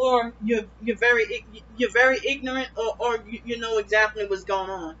gaslight, or you're very ignorant, or you know exactly what's going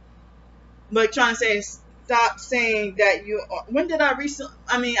on. But trying to say stop saying that you. When did I recently?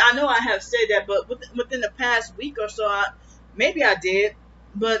 I mean, I know I have said that, but within the past week or so, maybe I did.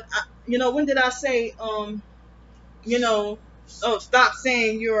 But when did I say oh, stop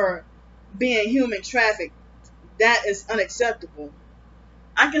saying you're being human trafficked? That is unacceptable.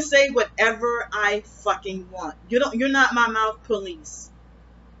 I can say whatever I fucking want. You're not my mouth police.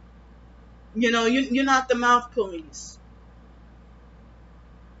 You're not the mouth police.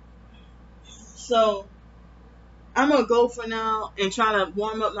 So I'm gonna go for now and try to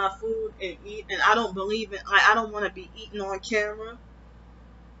warm up my food and eat. And I don't believe in. I don't want to be eating on camera.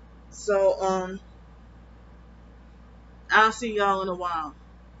 So I'll see y'all in a while.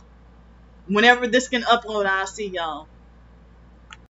 Whenever this can upload, I'll see y'all.